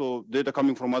also data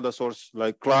coming from other sources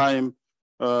like climate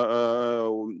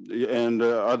and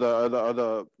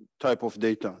other type of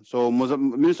data. So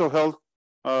Ministry of Health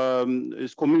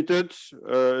is committed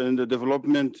in the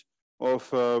development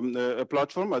of a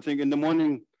platform. I think in the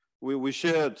morning we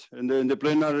shared in the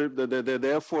plenary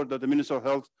the effort that the Ministry of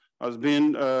Health has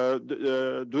been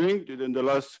doing in the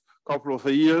last couple of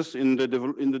years in the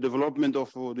development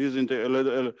of this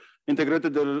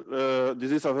integrated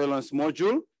disease surveillance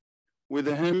module, with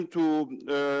the aim to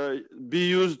be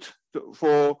used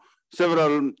for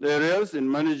several areas in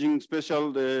managing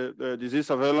special the disease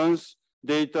surveillance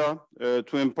data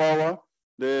to empower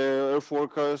the health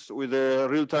workers with the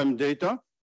real-time data,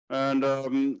 and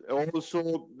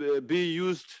also be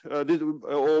used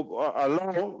or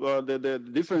allow the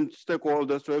different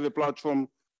stakeholders to have a platform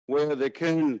where they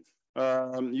can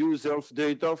use health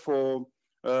data for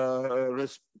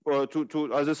as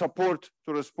a support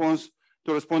to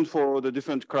respond for the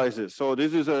different crises. So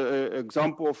this is an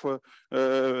example of a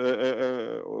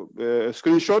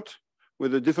screenshot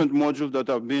with the different modules that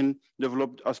have been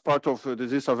developed as part of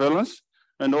disease surveillance.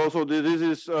 And also this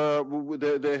is,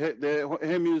 the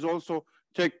aim is also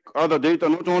take other data,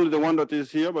 not only the one that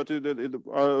is here, but we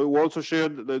also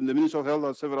shared the Ministry of Health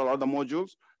has several other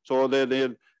modules. So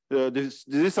this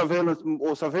disease surveillance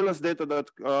or surveillance data that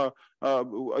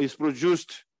is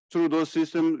produced through those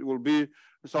systems will be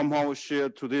somehow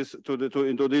shared to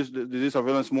into this disease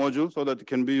surveillance module, so that it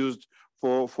can be used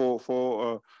to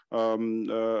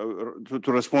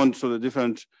respond to the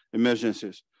different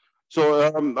emergencies. So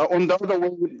on the other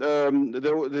way,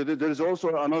 there is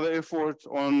also another effort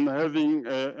on having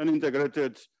an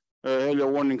integrated early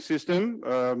warning system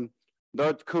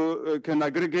that can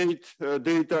aggregate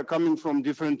data coming from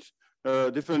different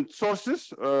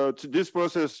sources. This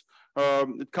process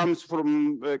it comes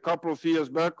from a couple of years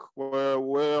back,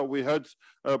 where we had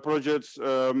projects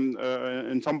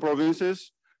in some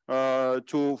provinces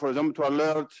for example, to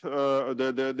alert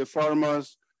the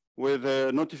farmers with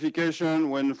a notification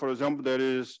when, for example, there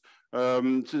is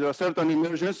certain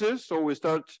emergencies. So we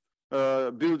start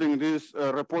building this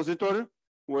repository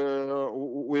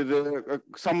with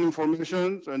some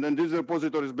information, and then this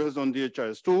repository is based on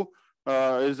DHIS2.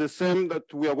 Is the same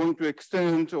that we are going to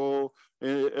extend or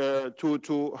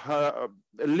to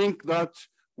link that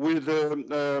with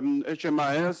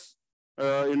HMIS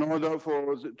in order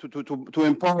to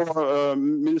empower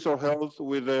Ministry of Health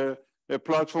with a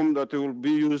platform that will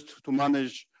be used to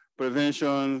manage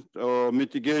prevention or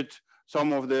mitigate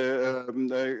some of the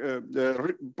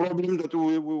problems that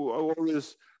we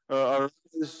always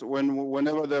arise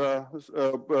whenever there are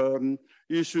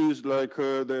issues like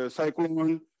the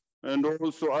cyclone and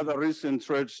also other recent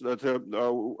threats that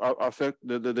affect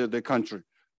the country.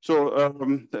 So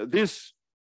this,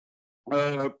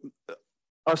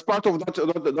 as part of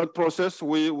that process,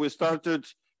 we started.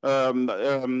 There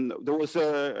was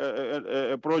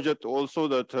a project also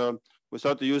that we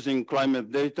started using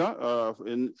climate data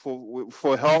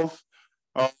for health.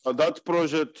 That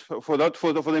project for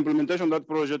the implementation of that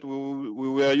project, we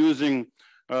were using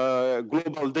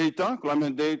global data,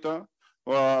 climate data.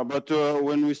 But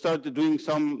when we started doing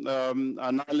some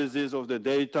analysis of the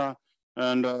data,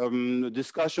 and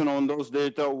discussion on those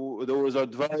data. There was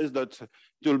advice that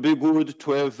it will be good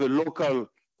to have local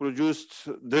produced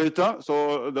data.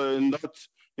 So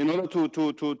in order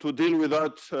to deal with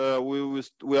that,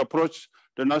 we approached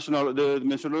the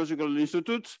Meteorological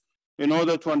Institute in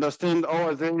order to understand how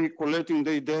are they collecting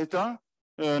the data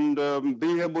and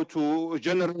be able to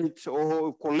generate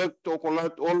or collect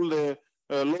all the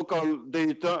local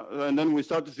data. And then we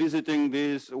started visiting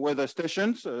these weather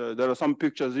stations. There are some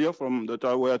pictures here from that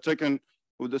were taken.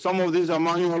 Some of these are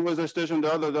manual weather stations,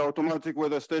 the other are automatic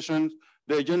weather stations.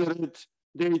 They generate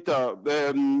data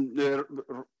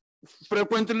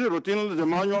frequently, routinely. The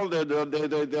manual, they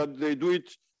do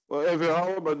it every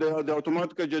hour, but they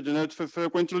automatically generate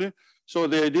frequently. So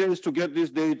the idea is to get this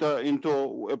data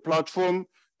into a platform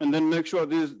and then make sure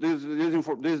this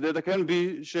data can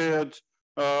be shared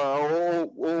or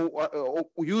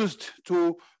used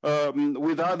to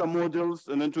with other models,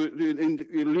 and then to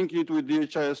link it with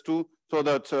DHIS2 so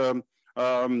that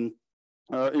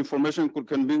information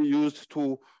can be used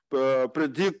to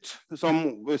predict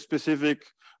some specific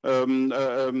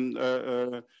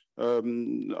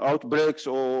outbreaks,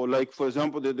 or like, for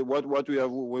example, what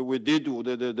we did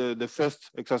the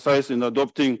first exercise in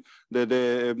adopting the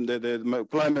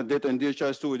climate data in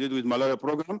DHIS2 we did with malaria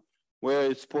program, where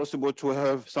it's possible to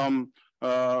have some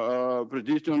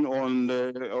prediction on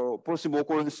the possible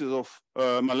occurrences of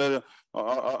malaria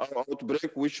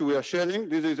outbreak, which we are sharing.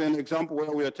 This is an example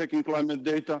where we are taking climate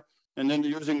data and then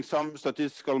using some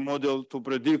statistical model to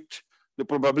predict the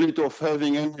probability of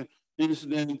having any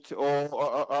incident or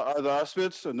other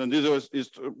aspects. And then this is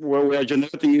where we are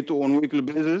generating it on a weekly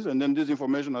basis. And then this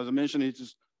information, as I mentioned, it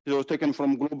was taken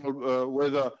from global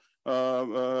weather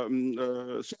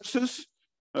sources.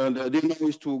 And the idea now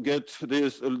is to get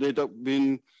this data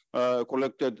being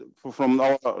collected from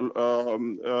our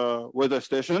weather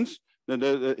stations. And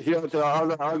here there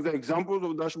are other examples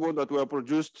of dashboard that were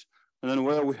produced, and then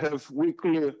where we have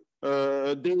weekly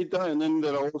data, and then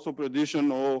there are also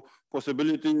prediction or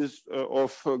possibilities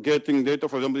of getting data.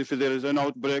 For example, if there is an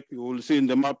outbreak, you will see in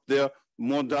the map there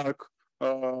more dark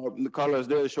colors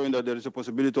there showing that there is a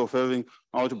possibility of having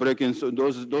outbreak in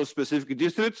those specific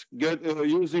districts,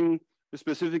 using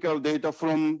specific data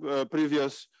from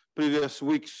previous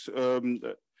weeks.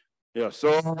 Yeah,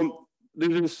 so this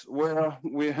is where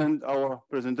we end our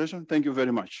presentation. Thank you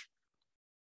very much.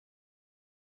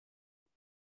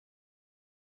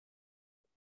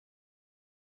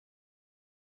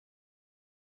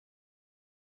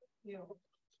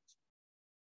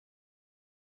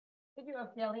 Thank you,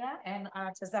 Ophelia, and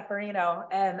to Zeffirino.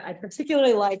 And I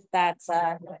particularly like that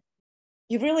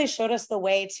you've really showed us the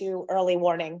way to early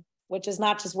warning, which is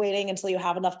not just waiting until you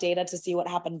have enough data to see what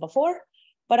happened before,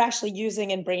 but actually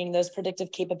using and bringing those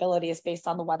predictive capabilities based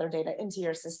on the weather data into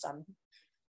your system.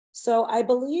 So I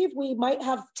believe we might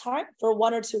have time for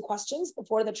 1 or 2 questions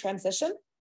before the transition.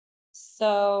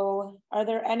 So are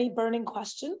there any burning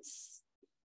questions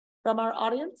from our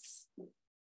audience?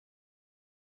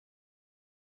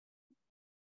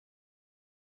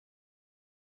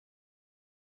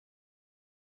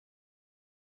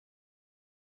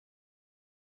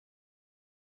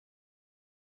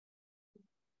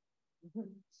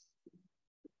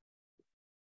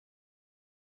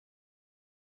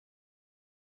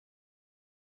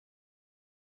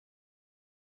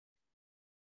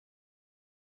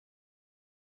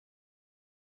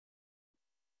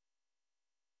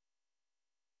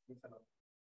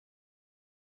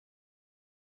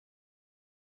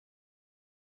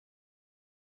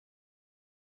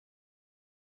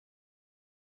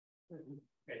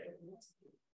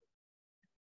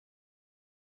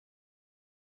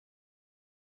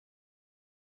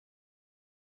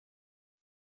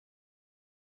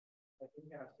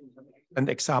 And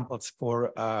examples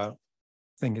for I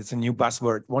think it's a new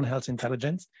buzzword, OneHealth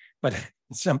intelligence, but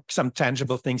some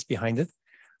tangible things behind it.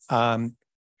 I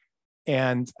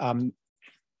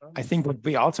think what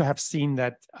we also have seen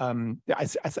that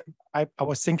I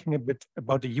was thinking a bit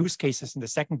about the use cases in the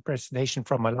second presentation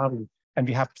from Malawi, and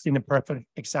we have seen a perfect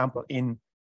example in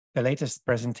the latest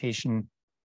presentation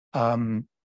in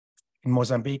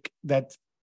Mozambique that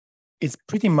is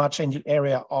pretty much in the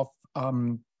area of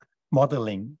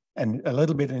modeling and a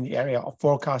little bit in the area of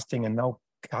forecasting and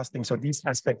nowcasting. So these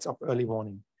aspects of early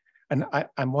warning. And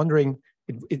I'm wondering,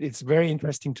 it's very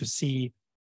interesting to see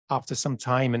after some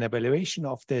time an evaluation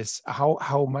of this,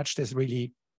 how much this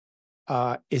really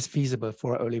is feasible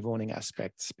for early warning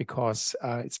aspects, because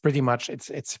it's pretty much,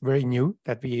 it's very new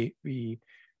that we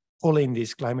pull in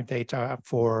these climate data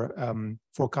for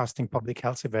forecasting public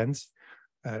health events,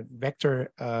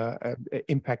 vector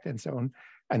impact and so on.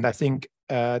 And I think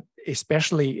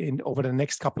especially over the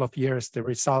next couple of years, the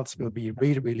results will be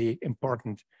really, really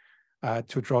important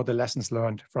to draw the lessons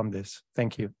learned from this.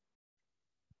 Thank you.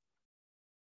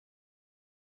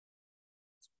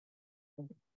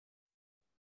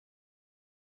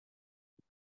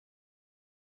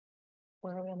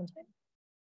 Where are we on the time?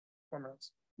 4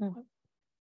 minutes. Mm-hmm.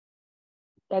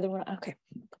 The other one, okay.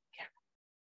 Yeah.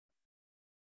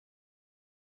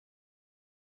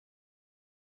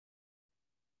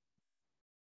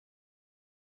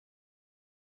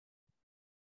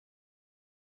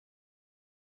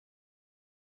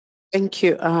 Thank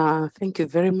you. Thank you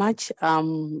very much.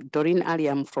 Doreen Ali,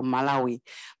 I'm from Malawi,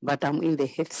 but I'm in the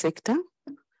health sector.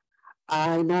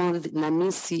 I know that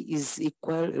NAMISI is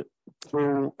equal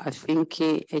to, I think,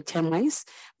 HMIs,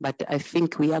 but I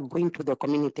think we are going to the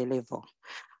community level.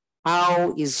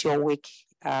 How is your work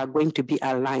going to be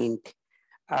aligned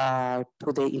to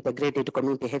the integrated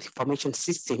community health information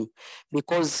system?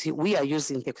 Because we are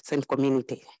using the same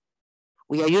community.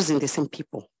 We are using the same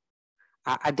people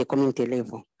at the community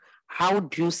level. How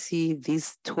do you see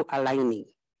these two aligning?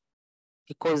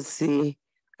 Because we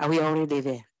are already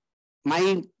there.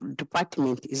 My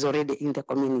department is already in the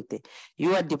community.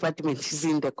 Your department is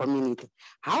in the community.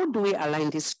 How do we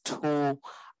align these two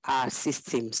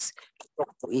systems to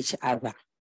talk to each other?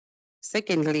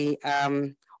 Secondly,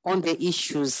 on the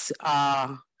issues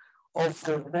of how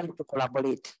to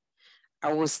collaborate,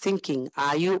 I was thinking,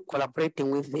 are you collaborating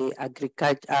with the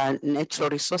agriculture, natural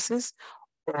resources,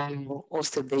 or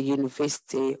also the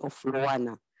University of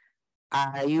Luana?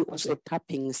 Are you also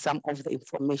tapping some of the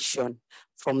information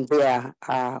from there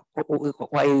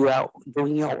while you are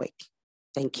doing your work?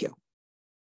 Thank you.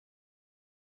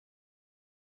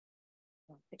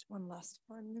 I'll pick one last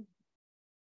one.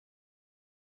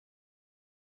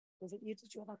 Was it you?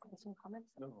 Did you have a question, comment?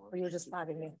 No. Or you were just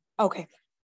flagging me? Okay.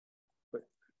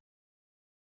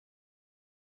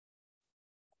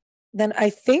 Then I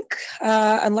think,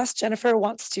 unless Jennifer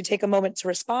wants to take a moment to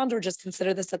respond or just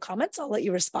consider this a comment, I'll let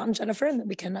you respond, Jennifer, and then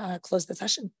we can close the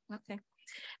session. Okay.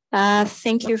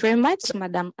 Thank you very much,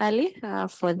 Madam Ali,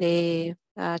 for the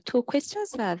two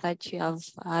questions that you have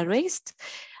raised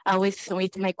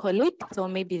with my colleague. So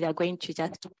maybe they're going to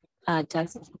just add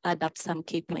up some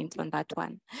key points on that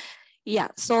one. Yeah,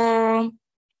 so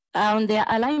on the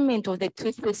alignment of the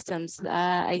two systems,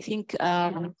 I think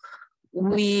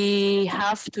we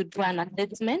have to do an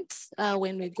assessment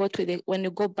when we go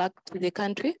back to the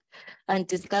country and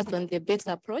discuss on the best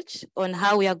approach on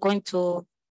how we are going to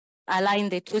align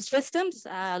the two systems,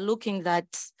 looking that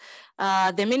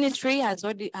the ministry has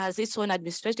its own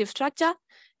administrative structure,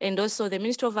 and also the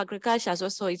Ministry of Agriculture has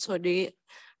also its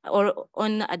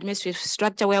own administrative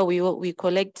structure where we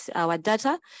collect our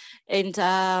data, and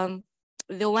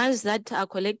the ones that are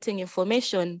collecting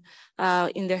information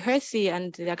in the healthy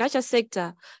and the agriculture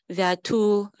sector, there are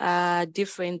two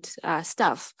different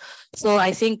staff. So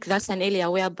I think that's an area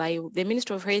whereby the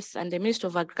Ministry of Health and the Ministry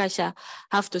of Agriculture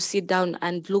have to sit down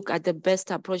and look at the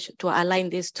best approach to align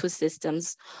these two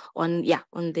systems on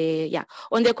the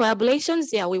collaborations.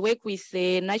 Yeah, we work with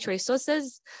the natural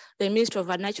resources, the Ministry of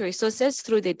Natural Resources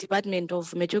through the Department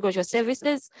of Meteorological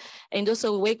Services, and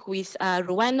also we work with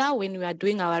Rwanda when we are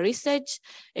doing our research,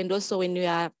 and also when we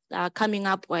are coming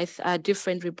up with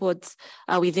different reports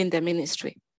within the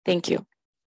ministry. Thank you.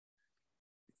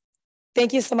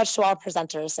 Thank you so much to all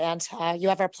presenters. And you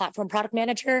have our platform product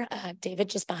manager, David,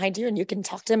 just behind you, and you can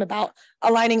talk to him about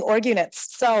aligning org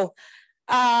units. So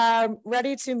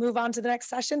ready to move on to the next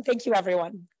session. Thank you,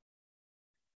 everyone.